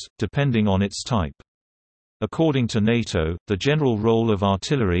roles, depending on its type. According to NATO, the general role of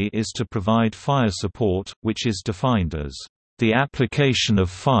artillery is to provide fire support, which is defined as the application of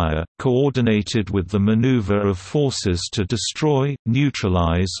fire, coordinated with the maneuver of forces to destroy,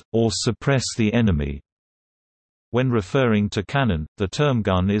 neutralize, or suppress the enemy. When referring to cannon, the term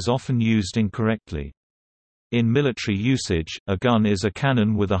gun is often used incorrectly. In military usage, a gun is a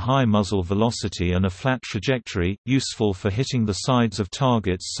cannon with a high muzzle velocity and a flat trajectory, useful for hitting the sides of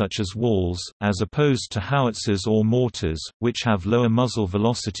targets such as walls, as opposed to howitzers or mortars, which have lower muzzle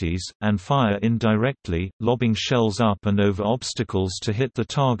velocities, and fire indirectly, lobbing shells up and over obstacles to hit the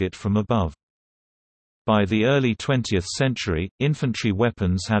target from above. By the early 20th century, infantry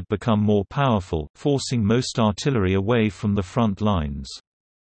weapons had become more powerful, forcing most artillery away from the front lines.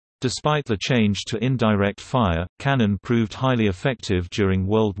 Despite the change to indirect fire, cannon proved highly effective during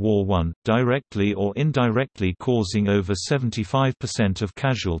World War I, directly or indirectly causing over 75% of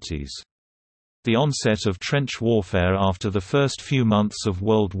casualties. The onset of trench warfare after the first few months of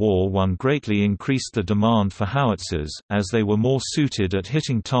World War I greatly increased the demand for howitzers, as they were more suited at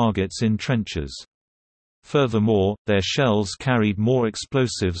hitting targets in trenches. Furthermore, their shells carried more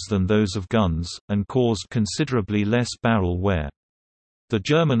explosives than those of guns, and caused considerably less barrel wear. The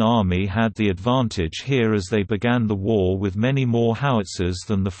German army had the advantage here as they began the war with many more howitzers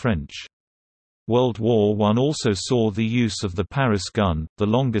than the French. World War I also saw the use of the Paris gun, the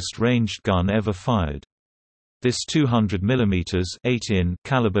longest-ranged gun ever fired. This 200 mm 8-in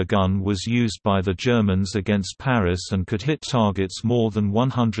caliber gun was used by the Germans against Paris and could hit targets more than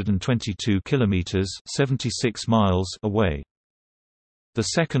 122 km 76 miles away. The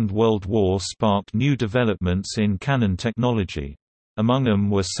Second World War sparked new developments in cannon technology. Among them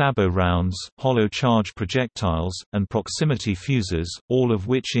were sabot rounds, hollow charge projectiles, and proximity fuses, all of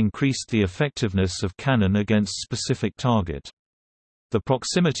which increased the effectiveness of cannon against specific target. The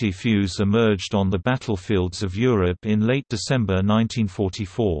proximity fuse emerged on the battlefields of Europe in late December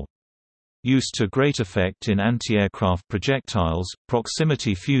 1944. Used to great effect in anti-aircraft projectiles,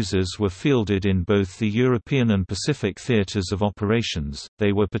 proximity fuses were fielded in both the European and Pacific theaters of operations.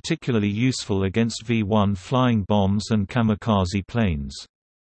 They were particularly useful against V-1 flying bombs and kamikaze planes.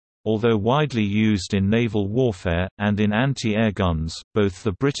 Although widely used in naval warfare, and in anti-air guns, both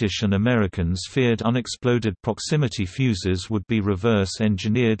the British and Americans feared unexploded proximity fuses would be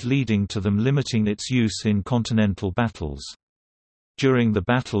reverse-engineered, leading to them limiting its use in continental battles. During the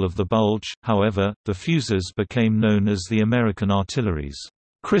Battle of the Bulge, however, the fuses became known as the American artillery's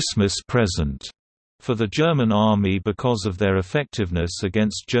Christmas present for the German army because of their effectiveness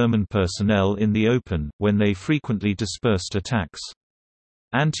against German personnel in the open, when they frequently dispersed attacks.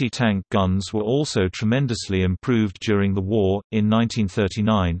 Anti-tank guns were also tremendously improved during the war. In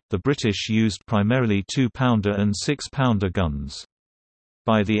 1939, the British used primarily 2-pounder and 6-pounder guns.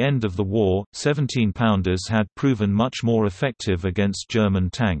 By the end of the war, 17-pounders had proven much more effective against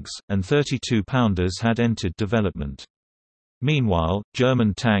German tanks, and 32-pounders had entered development. Meanwhile,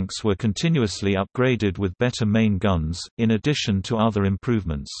 German tanks were continuously upgraded with better main guns, in addition to other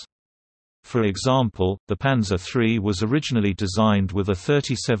improvements. For example, the Panzer III was originally designed with a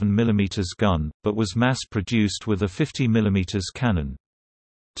 37 mm gun, but was mass-produced with a 50 mm cannon.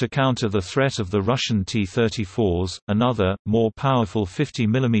 To counter the threat of the Russian T-34s, another, more powerful 50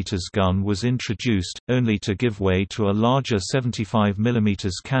 mm gun was introduced, only to give way to a larger 75 mm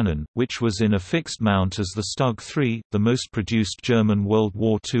cannon, which was in a fixed mount as the Stug III, the most produced German World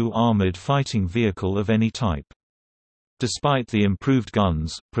War II armoured fighting vehicle of any type. Despite the improved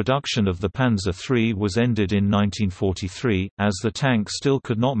guns, production of the Panzer III was ended in 1943, as the tank still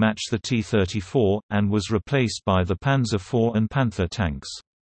could not match the T-34, and was replaced by the Panzer IV and Panther tanks.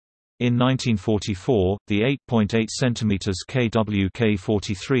 In 1944, the 8.8 cm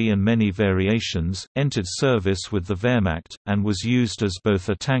KWK-43 and many variations, entered service with the Wehrmacht, and was used as both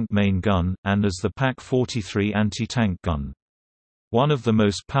a tank main gun, and as the Pak-43 anti-tank gun. One of the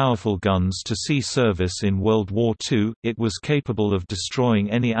most powerful guns to see service in World War II, it was capable of destroying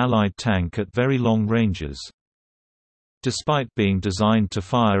any Allied tank at very long ranges. Despite being designed to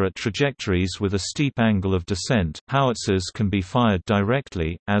fire at trajectories with a steep angle of descent, howitzers can be fired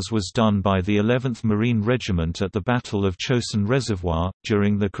directly, as was done by the 11th Marine Regiment at the Battle of Chosin Reservoir,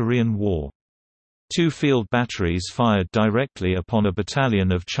 during the Korean War. 2 field batteries fired directly upon a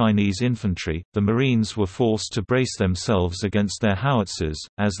battalion of Chinese infantry. The Marines were forced to brace themselves against their howitzers,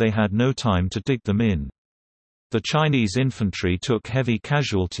 as they had no time to dig them in. The Chinese infantry took heavy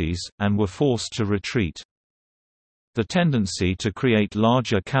casualties, and were forced to retreat. The tendency to create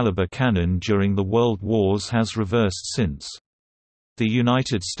larger caliber cannon during the World Wars has reversed since. The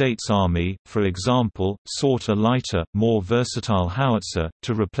United States Army, for example, sought a lighter, more versatile howitzer,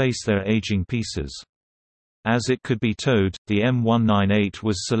 to replace their aging pieces. As it could be towed, the M198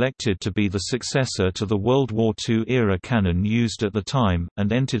 was selected to be the successor to the World War II-era cannon used at the time,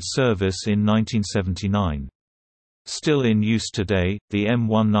 and entered service in 1979. Still in use today, the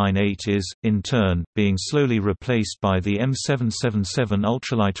M198 is, in turn, being slowly replaced by the M777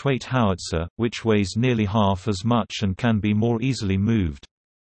 ultralightweight howitzer, which weighs nearly half as much and can be more easily moved.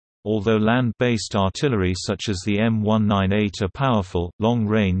 Although land-based artillery such as the M198 are powerful,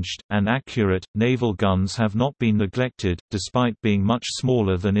 long-ranged, and accurate, naval guns have not been neglected, despite being much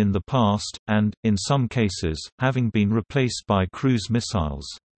smaller than in the past, and, in some cases, having been replaced by cruise missiles.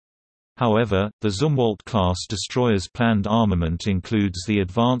 However, the Zumwalt-class destroyer's planned armament includes the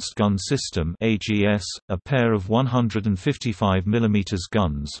Advanced Gun System (AGS), a pair of 155 mm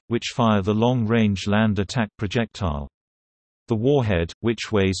guns, which fire the long-range land attack projectile. The warhead,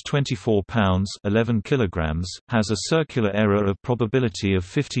 which weighs 24 pounds (11 kilograms), has a circular error of probability of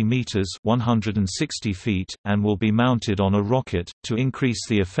 50 meters (160 feet) and will be mounted on a rocket to increase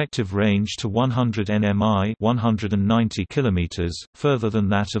the effective range to 100 nmi (190 kilometers), further than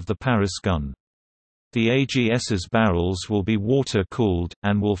that of the Paris gun. The AGS's barrels will be water-cooled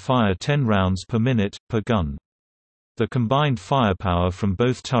and will fire 10 rounds per minute per gun. The combined firepower from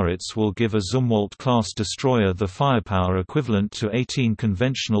both turrets will give a Zumwalt-class destroyer the firepower equivalent to 18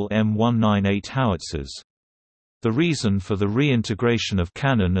 conventional M198 howitzers. The reason for the reintegration of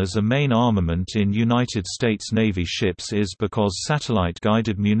cannon as a main armament in United States Navy ships is because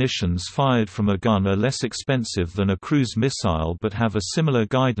satellite-guided munitions fired from a gun are less expensive than a cruise missile but have a similar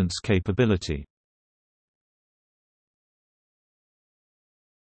guidance capability.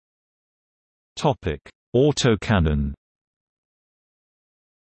 Autocannon.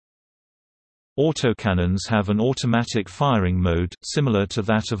 Autocannons have an automatic firing mode, similar to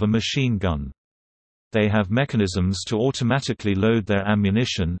that of a machine gun. They have mechanisms to automatically load their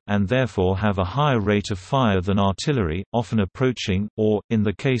ammunition, and therefore have a higher rate of fire than artillery, often approaching, or, in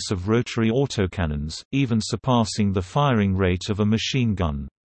the case of rotary autocannons, even surpassing the firing rate of a machine gun.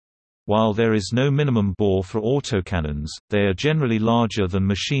 While there is no minimum bore for autocannons, they are generally larger than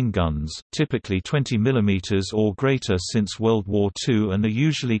machine guns, typically 20 mm or greater since World War II, and are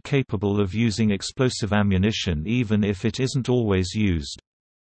usually capable of using explosive ammunition even if it isn't always used.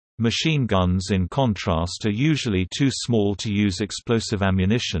 Machine guns, in contrast, are usually too small to use explosive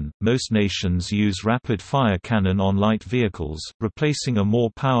ammunition. Most nations use rapid-fire cannon on light vehicles, replacing a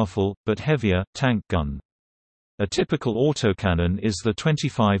more powerful, but heavier, tank gun. A typical autocannon is the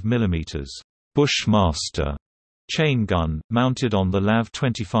 25 mm Bushmaster chain gun, mounted on the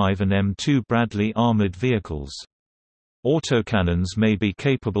LAV-25 and M2 Bradley armored vehicles. Autocannons may be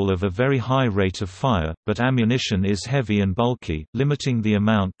capable of a very high rate of fire, but ammunition is heavy and bulky, limiting the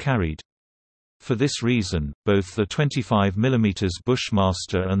amount carried. For this reason, both the 25 mm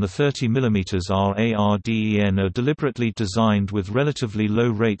Bushmaster and the 30 mm RARDEN are deliberately designed with relatively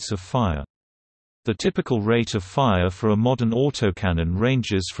low rates of fire. The typical rate of fire for a modern autocannon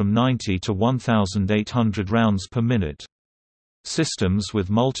ranges from 90 to 1,800 rounds per minute. Systems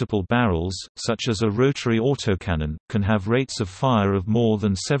with multiple barrels, such as a rotary autocannon, can have rates of fire of more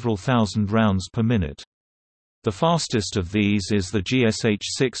than several thousand rounds per minute. The fastest of these is the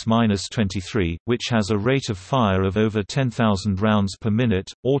GSH-6-23, which has a rate of fire of over 10,000 rounds per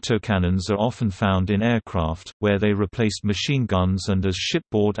minute. Autocannons are often found in aircraft, where they replaced machine guns, and as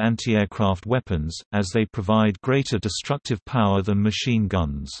shipboard anti-aircraft weapons, as they provide greater destructive power than machine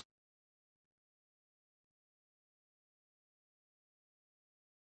guns.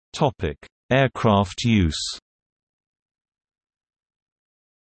 Aircraft use.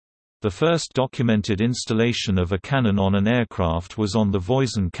 The first documented installation of a cannon on an aircraft was on the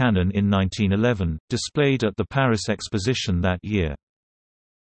Voisin cannon in 1911, displayed at the Paris Exposition that year.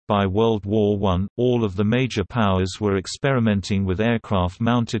 By World War I, all of the major powers were experimenting with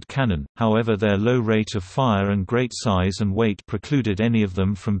aircraft-mounted cannon, however their low rate of fire and great size and weight precluded any of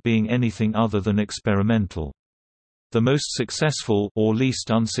them from being anything other than experimental. The most successful, or least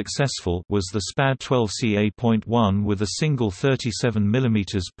unsuccessful, was the SPAD 12CA.1 with a single 37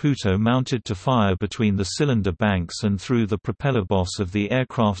 mm Puto mounted to fire between the cylinder banks and through the propeller boss of the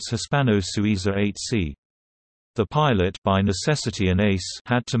aircraft's Hispano-Suiza 8C. The pilot, by necessity an ace,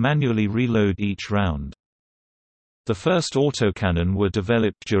 had to manually reload each round. The first autocannon were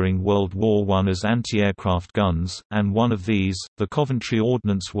developed during World War I as anti-aircraft guns, and one of these, the Coventry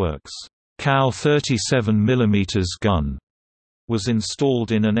Ordnance Works Cow 37 mm gun, was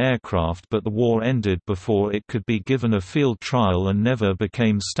installed in an aircraft, but the war ended before it could be given a field trial and never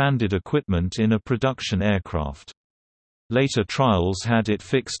became standard equipment in a production aircraft. Later trials had it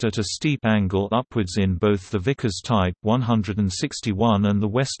fixed at a steep angle upwards in both the Vickers Type 161 and the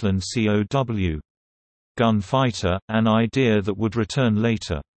Westland COW gun fighter, an idea that would return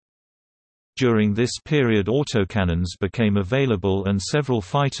later. During this period autocannons became available and several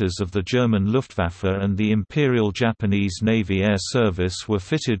fighters of the German Luftwaffe and the Imperial Japanese Navy Air Service were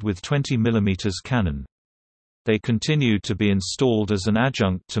fitted with 20 mm cannon. They continued to be installed as an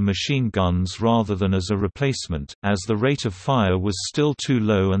adjunct to machine guns rather than as a replacement, as the rate of fire was still too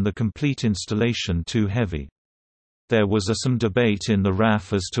low and the complete installation too heavy. There was some debate in the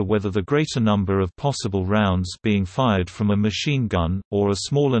RAF as to whether the greater number of possible rounds being fired from a machine gun, or a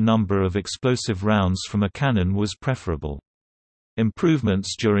smaller number of explosive rounds from a cannon was preferable.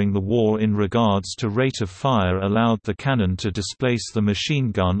 Improvements during the war in regards to rate of fire allowed the cannon to displace the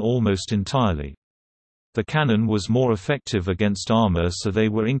machine gun almost entirely. The cannon was more effective against armor, so they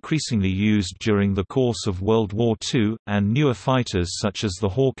were increasingly used during the course of World War II, and newer fighters such as the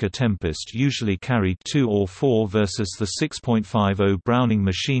Hawker Tempest usually carried 2 or 4 versus the 6.50 Browning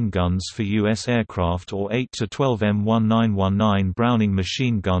machine guns for U.S. aircraft or 8 to 12 M1919 Browning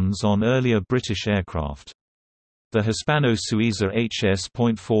machine guns on earlier British aircraft. The Hispano-Suiza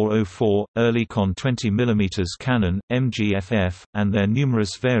HS.404, Ehrlichon 20 mm cannon, MGFF, and their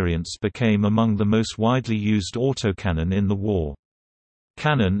numerous variants became among the most widely used autocannon in the war.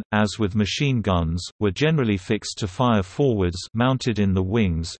 Cannon, as with machine guns, were generally fixed to fire forwards, mounted in the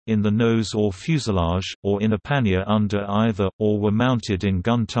wings, in the nose or fuselage, or in a pannier under either, or were mounted in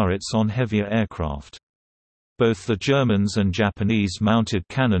gun turrets on heavier aircraft. Both the Germans and Japanese mounted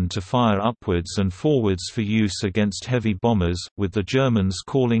cannon to fire upwards and forwards for use against heavy bombers, with the Germans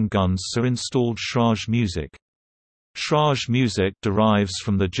calling guns so installed Schrage music. Schrage music derives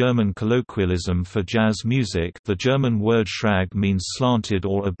from the German colloquialism for jazz music. The German word Schrag means slanted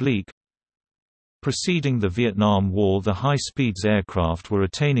or oblique. Preceding the Vietnam War, the high-speeds aircraft were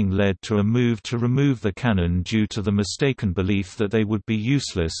attaining led to a move to remove the cannon due to the mistaken belief that they would be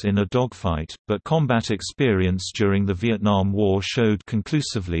useless in a dogfight, but combat experience during the Vietnam War showed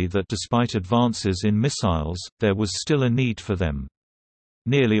conclusively that despite advances in missiles, there was still a need for them.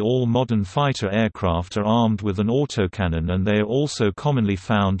 Nearly all modern fighter aircraft are armed with an autocannon, and they are also commonly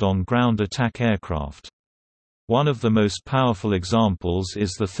found on ground attack aircraft. One of the most powerful examples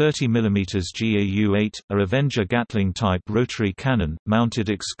is the 30 mm GAU-8, a Avenger Gatling-type rotary cannon, mounted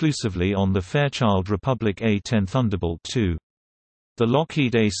exclusively on the Fairchild Republic A-10 Thunderbolt II. The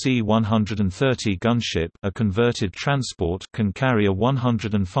Lockheed AC-130 gunship, a converted transport, can carry a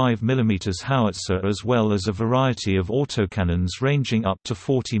 105 mm howitzer as well as a variety of autocannons ranging up to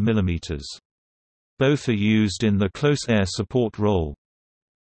 40 mm. Both are used in the close air support role.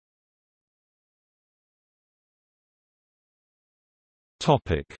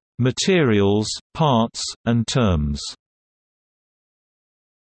 Materials, parts, and terms.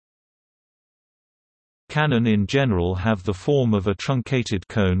 Cannon in general have the form of a truncated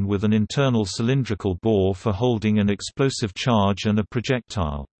cone with an internal cylindrical bore for holding an explosive charge and a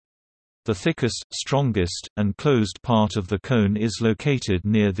projectile. The thickest, strongest, and closed part of the cone is located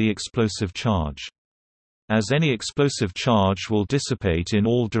near the explosive charge. As any explosive charge will dissipate in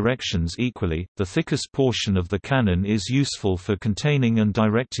all directions equally, the thickest portion of the cannon is useful for containing and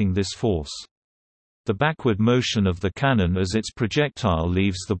directing this force. The backward motion of the cannon as its projectile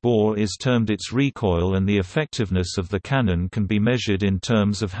leaves the bore is termed its recoil, and the effectiveness of the cannon can be measured in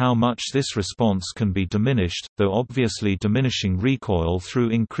terms of how much this response can be diminished, though obviously diminishing recoil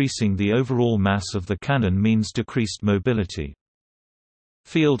through increasing the overall mass of the cannon means decreased mobility.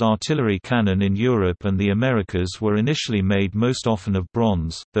 Field artillery cannon in Europe and the Americas were initially made most often of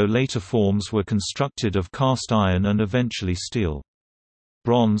bronze, though later forms were constructed of cast iron and eventually steel.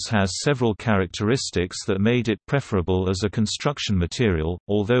 Bronze has several characteristics that made it preferable as a construction material,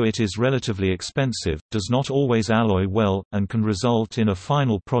 although it is relatively expensive, does not always alloy well, and can result in a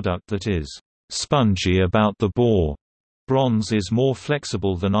final product that is spongy about the bore. Bronze is more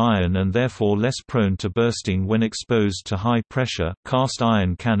flexible than iron and therefore less prone to bursting when exposed to high pressure. Cast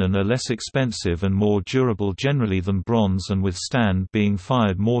iron cannon are less expensive and more durable generally than bronze and withstand being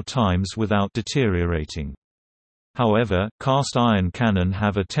fired more times without deteriorating. However, cast iron cannon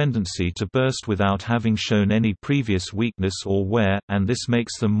have a tendency to burst without having shown any previous weakness or wear, and this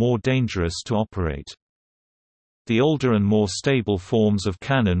makes them more dangerous to operate. The older and more stable forms of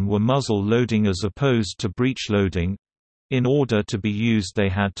cannon were muzzle loading as opposed to breech loading. In order to be used, they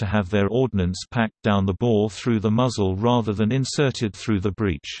had to have their ordnance packed down the bore through the muzzle rather than inserted through the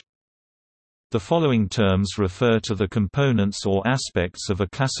breech. The following terms refer to the components or aspects of a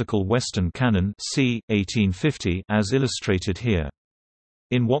classical Western cannon, c. 1850, as illustrated here.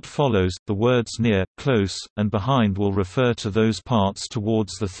 In what follows, the words near, close, and behind will refer to those parts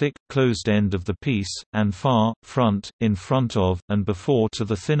towards the thick, closed end of the piece, and far, front, in front of, and before to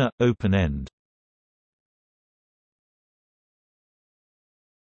the thinner, open end.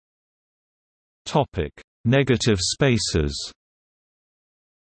 Negative spaces.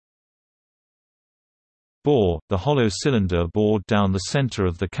 Bore – the hollow cylinder bored down the center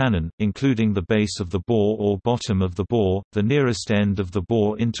of the cannon, including the base of the bore or bottom of the bore, the nearest end of the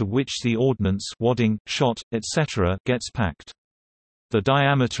bore into which the ordnance wadding, shot, etc. gets packed. The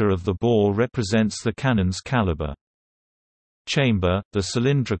diameter of the bore represents the cannon's caliber. Chamber – the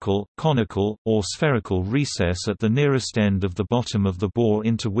cylindrical, conical, or spherical recess at the nearest end of the bottom of the bore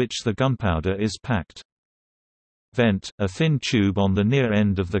into which the gunpowder is packed. Vent – a thin tube on the near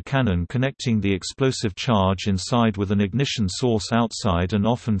end of the cannon connecting the explosive charge inside with an ignition source outside and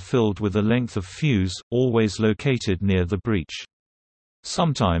often filled with a length of fuse, always located near the breech.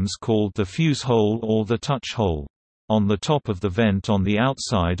 Sometimes called the fuse hole or the touch hole. On the top of the vent on the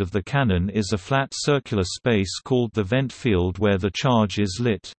outside of the cannon is a flat circular space called the vent field where the charge is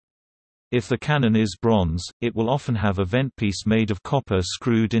lit. If the cannon is bronze, it will often have a vent piece made of copper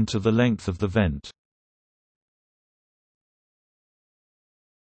screwed into the length of the vent.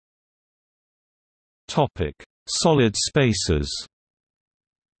 Solid spaces.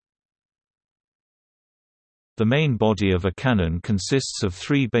 The main body of a cannon consists of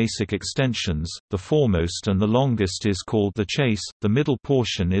three basic extensions, the foremost and the longest is called the chase, the middle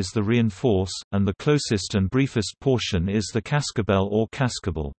portion is the reinforce, and the closest and briefest portion is the cascabel or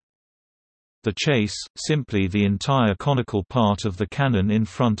cascabel. The chase, simply the entire conical part of the cannon in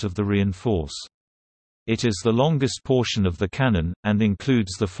front of the reinforce. It is the longest portion of the cannon, and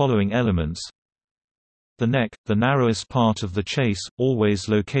includes the following elements: the neck, the narrowest part of the chase, always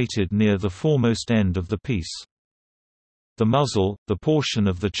located near the foremost end of the piece. The muzzle, the portion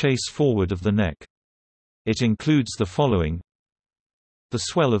of the chase forward of the neck. It includes the following. The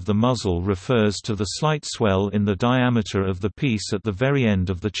swell of the muzzle refers to the slight swell in the diameter of the piece at the very end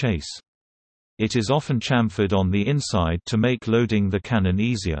of the chase. It is often chamfered on the inside to make loading the cannon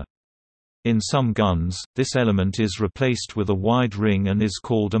easier. In some guns, this element is replaced with a wide ring and is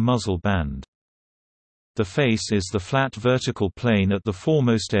called a muzzle band. The face is the flat vertical plane at the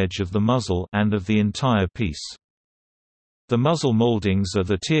foremost edge of the muzzle and of the entire piece. The muzzle moldings are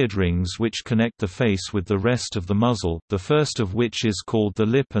the tiered rings which connect the face with the rest of the muzzle, the first of which is called the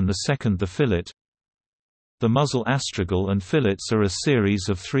lip and the second the fillet. The muzzle astragal and fillets are a series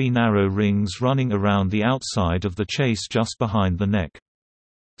of three narrow rings running around the outside of the chase just behind the neck.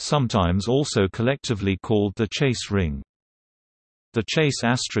 Sometimes also collectively called the chase ring. The chase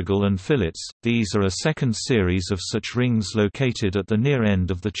astragal and fillets, these are a second series of such rings located at the near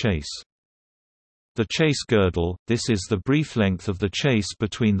end of the chase. The chase girdle, this is the brief length of the chase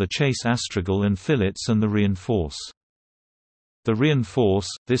between the chase astragal and fillets and the reinforce. The reinforce,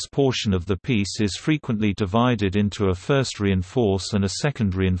 this portion of the piece is frequently divided into a first reinforce and a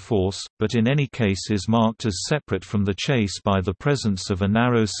second reinforce, but in any case is marked as separate from the chase by the presence of a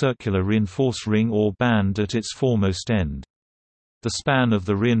narrow circular reinforce ring or band at its foremost end. The span of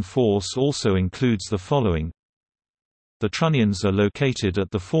the reinforce also includes the following. The trunnions are located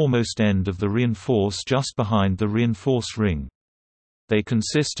at the foremost end of the reinforce just behind the reinforce ring. They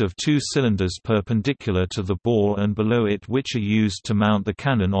consist of two cylinders perpendicular to the bore and below it which are used to mount the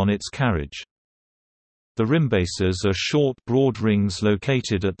cannon on its carriage. The rimbases are short broad rings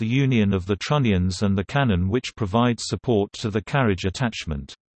located at the union of the trunnions and the cannon which provide support to the carriage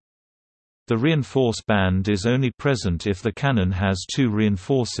attachment. The reinforce band is only present if the cannon has two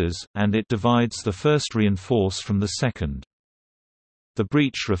reinforces, and it divides the first reinforce from the second. The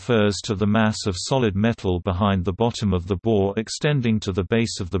breech refers to the mass of solid metal behind the bottom of the bore extending to the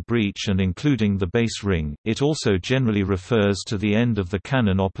base of the breech and including the base ring. It also generally refers to the end of the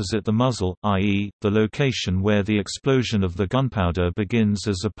cannon opposite the muzzle, i.e., the location where the explosion of the gunpowder begins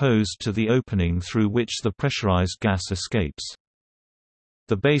as opposed to the opening through which the pressurized gas escapes.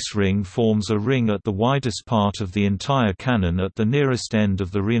 The base ring forms a ring at the widest part of the entire cannon at the nearest end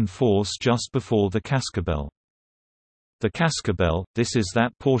of the reinforce just before the cascabel. The cascabel, this is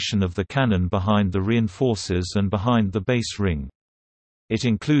that portion of the cannon behind the reinforces and behind the base ring. It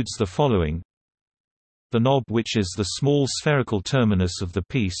includes the following. The knob, which is the small spherical terminus of the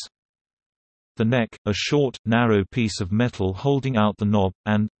piece. The neck, a short, narrow piece of metal holding out the knob,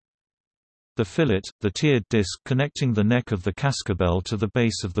 and the fillet, the tiered disc connecting the neck of the cascabel to the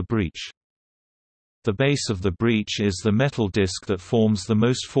base of the breech. The base of the breech is the metal disc that forms the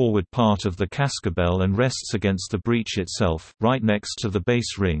most forward part of the cascabel and rests against the breech itself, right next to the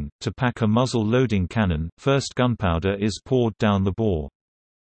base ring. To pack a muzzle-loading cannon, first gunpowder is poured down the bore.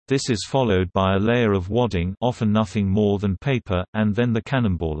 This is followed by a layer of wadding, often nothing more than paper, and then the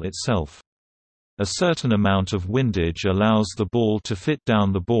cannonball itself. A certain amount of windage allows the ball to fit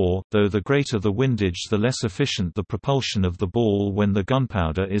down the bore, though the greater the windage the less efficient the propulsion of the ball when the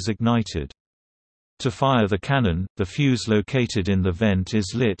gunpowder is ignited. To fire the cannon, the fuse located in the vent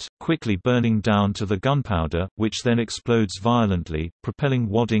is lit, quickly burning down to the gunpowder, which then explodes violently, propelling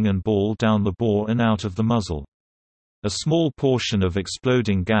wadding and ball down the bore and out of the muzzle. A small portion of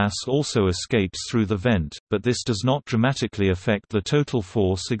exploding gas also escapes through the vent, but this does not dramatically affect the total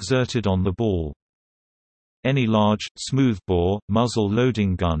force exerted on the ball. Any large, smoothbore, muzzle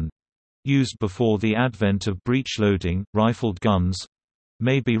loading gun—used before the advent of breech-loading, rifled guns,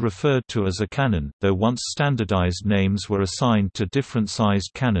 may be referred to as a cannon, though once standardized names were assigned to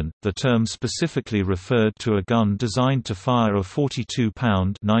different-sized cannon. The term specifically referred to a gun designed to fire a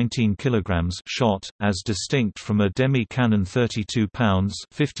 42-pound (19 kilograms) shot, as distinct from a demi-cannon 32 pounds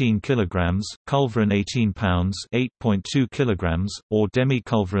 (15 kilograms), culverin 18 pounds (8.2 kilograms), or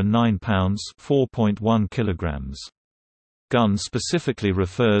demi-culverin 9 pounds (4.1 kilograms). Gun specifically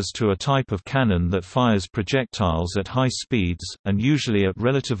refers to a type of cannon that fires projectiles at high speeds, and usually at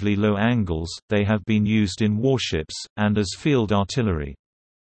relatively low angles. They have been used in warships, and as field artillery.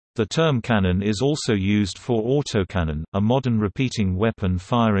 The term cannon is also used for autocannon, a modern repeating weapon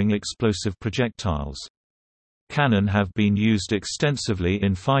firing explosive projectiles. Cannon have been used extensively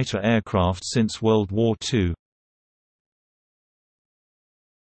in fighter aircraft since World War II.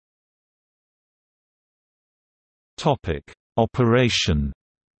 Operation.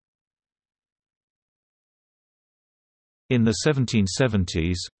 In the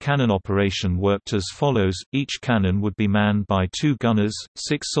 1770s, cannon operation worked as follows: each cannon would be manned by 2 gunners,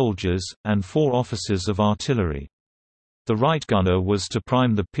 6 soldiers, and 4 officers of artillery. The right gunner was to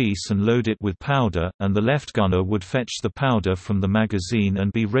prime the piece and load it with powder, and the left gunner would fetch the powder from the magazine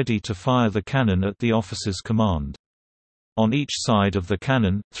and be ready to fire the cannon at the officer's command. On each side of the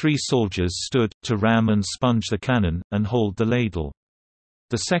cannon, 3 soldiers stood, to ram and sponge the cannon, and hold the ladle.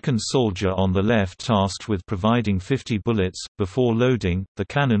 The second soldier on the left tasked with providing 50 bullets. Before loading, the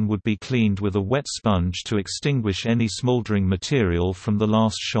cannon would be cleaned with a wet sponge to extinguish any smoldering material from the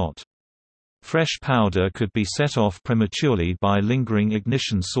last shot. Fresh powder could be set off prematurely by lingering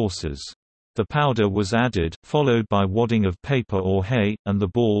ignition sources. The powder was added, followed by wadding of paper or hay, and the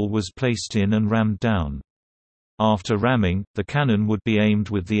ball was placed in and rammed down. After ramming, the cannon would be aimed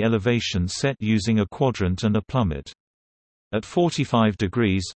with the elevation set using a quadrant and a plummet. At 45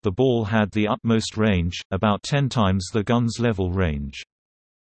 degrees, the ball had the utmost range, about 10 times the gun's level range.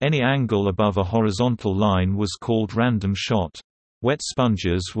 Any angle above a horizontal line was called random shot. Wet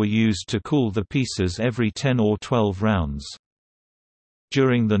sponges were used to cool the pieces every 10 or 12 rounds.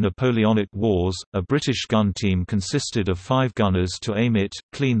 During the Napoleonic Wars, a British gun team consisted of 5 gunners to aim it,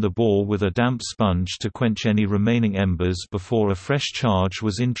 clean the bore with a damp sponge to quench any remaining embers before a fresh charge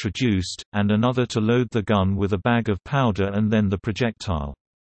was introduced, and another to load the gun with a bag of powder and then the projectile.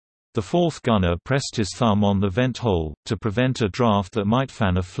 The 4th gunner pressed his thumb on the vent hole, to prevent a draft that might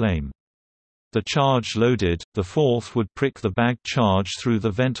fan a flame. The charge loaded, the 4th would prick the bagged charge through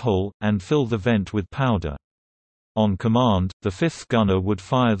the vent hole, and fill the vent with powder. On command, the 5th gunner would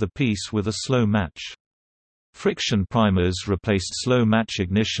fire the piece with a slow match. Friction primers replaced slow match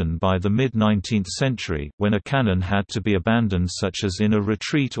ignition by the mid-19th century. When a cannon had to be abandoned, such as in a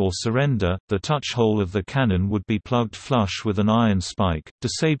retreat or surrender, the touch hole of the cannon would be plugged flush with an iron spike,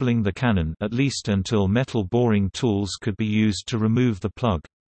 disabling the cannon at least until metal boring tools could be used to remove the plug.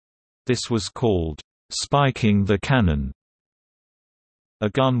 This was called spiking the cannon. A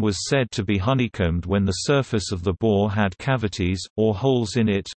gun was said to be honeycombed when the surface of the bore had cavities, or holes in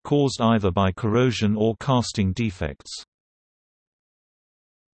it, caused either by corrosion or casting defects.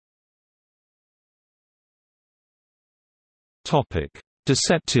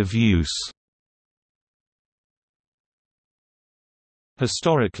 Deceptive use.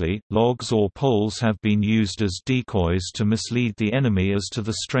 Historically, logs or poles have been used as decoys to mislead the enemy as to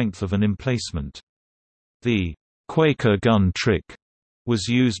the strength of an emplacement. The Quaker gun trick was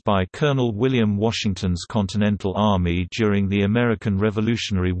used by Colonel William Washington's Continental Army during the American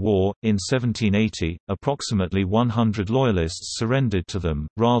Revolutionary War. In 1780, approximately 100 Loyalists surrendered to them,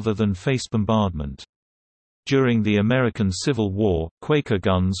 rather than face bombardment. During the American Civil War, Quaker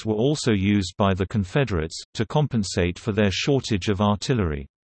guns were also used by the Confederates, to compensate for their shortage of artillery.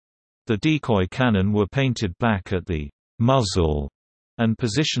 The decoy cannon were painted black at the muzzle and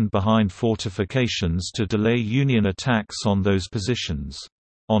positioned behind fortifications to delay Union attacks on those positions.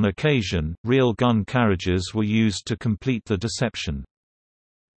 On occasion, real gun carriages were used to complete the deception.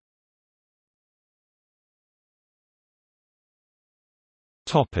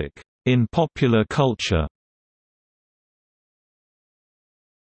 In popular culture,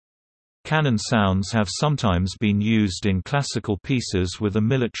 cannon sounds have sometimes been used in classical pieces with a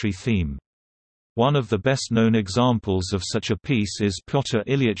military theme. One of the best-known examples of such a piece is Pyotr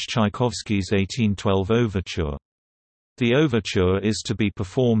Ilyich Tchaikovsky's 1812 overture. The overture is to be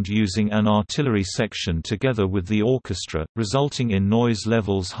performed using an artillery section together with the orchestra, resulting in noise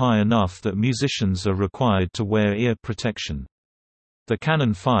levels high enough that musicians are required to wear ear protection. The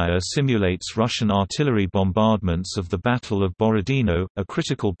cannon fire simulates Russian artillery bombardments of the Battle of Borodino, a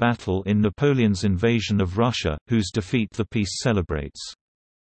critical battle in Napoleon's invasion of Russia, whose defeat the piece celebrates.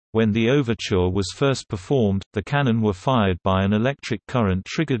 When the overture was first performed, the cannon were fired by an electric current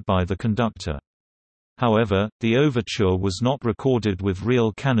triggered by the conductor. However, the overture was not recorded with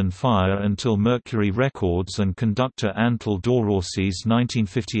real cannon fire until Mercury Records and conductor Anatol Dorossy's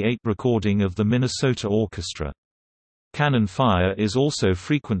 1958 recording of the Minnesota Orchestra. Cannon fire is also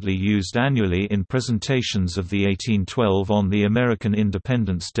frequently used annually in presentations of the 1812 on the American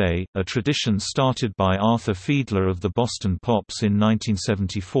Independence Day, a tradition started by Arthur Fiedler of the Boston Pops in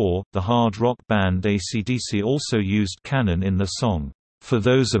 1974. The hard rock band AC/DC also used cannon in the song, "For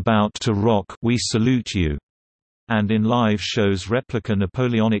Those About to Rock, We Salute You," and in live shows replica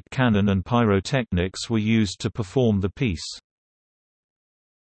Napoleonic cannon and pyrotechnics were used to perform the piece.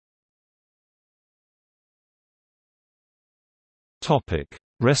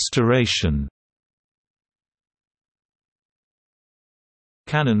 Restoration.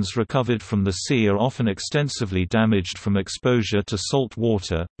 Cannons recovered from the sea are often extensively damaged from exposure to salt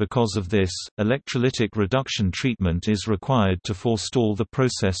water. Because of this, electrolytic reduction treatment is required to forestall the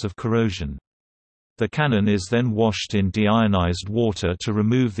process of corrosion. The cannon is then washed in deionized water to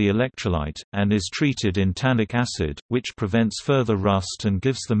remove the electrolyte, and is treated in tannic acid, which prevents further rust and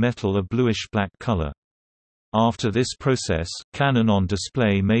gives the metal a bluish-black color. After this process, cannon on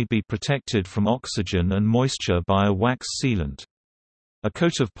display may be protected from oxygen and moisture by a wax sealant. A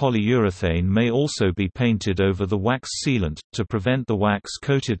coat of polyurethane may also be painted over the wax sealant, to prevent the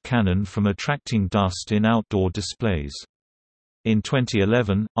wax-coated cannon from attracting dust in outdoor displays. In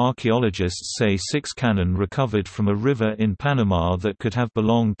 2011, archaeologists say 6 cannon recovered from a river in Panama that could have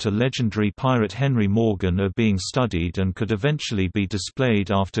belonged to legendary pirate Henry Morgan are being studied and could eventually be displayed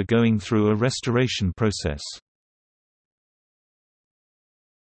after going through a restoration process.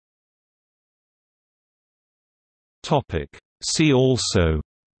 See also: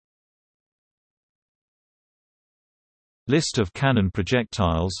 List of cannon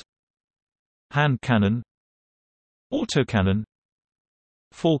projectiles, hand cannon, autocannon,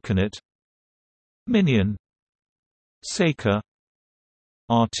 falconet, minion, Saker,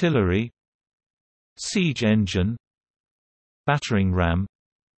 artillery, siege engine, battering ram,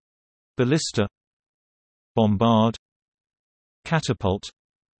 ballista, bombard, catapult,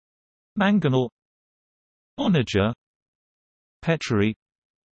 mangonel, onager, petrary,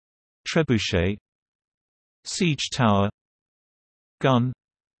 trebuchet, siege tower, gun,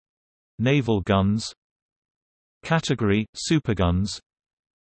 naval guns. Category: superguns.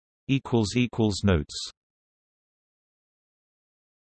 Notes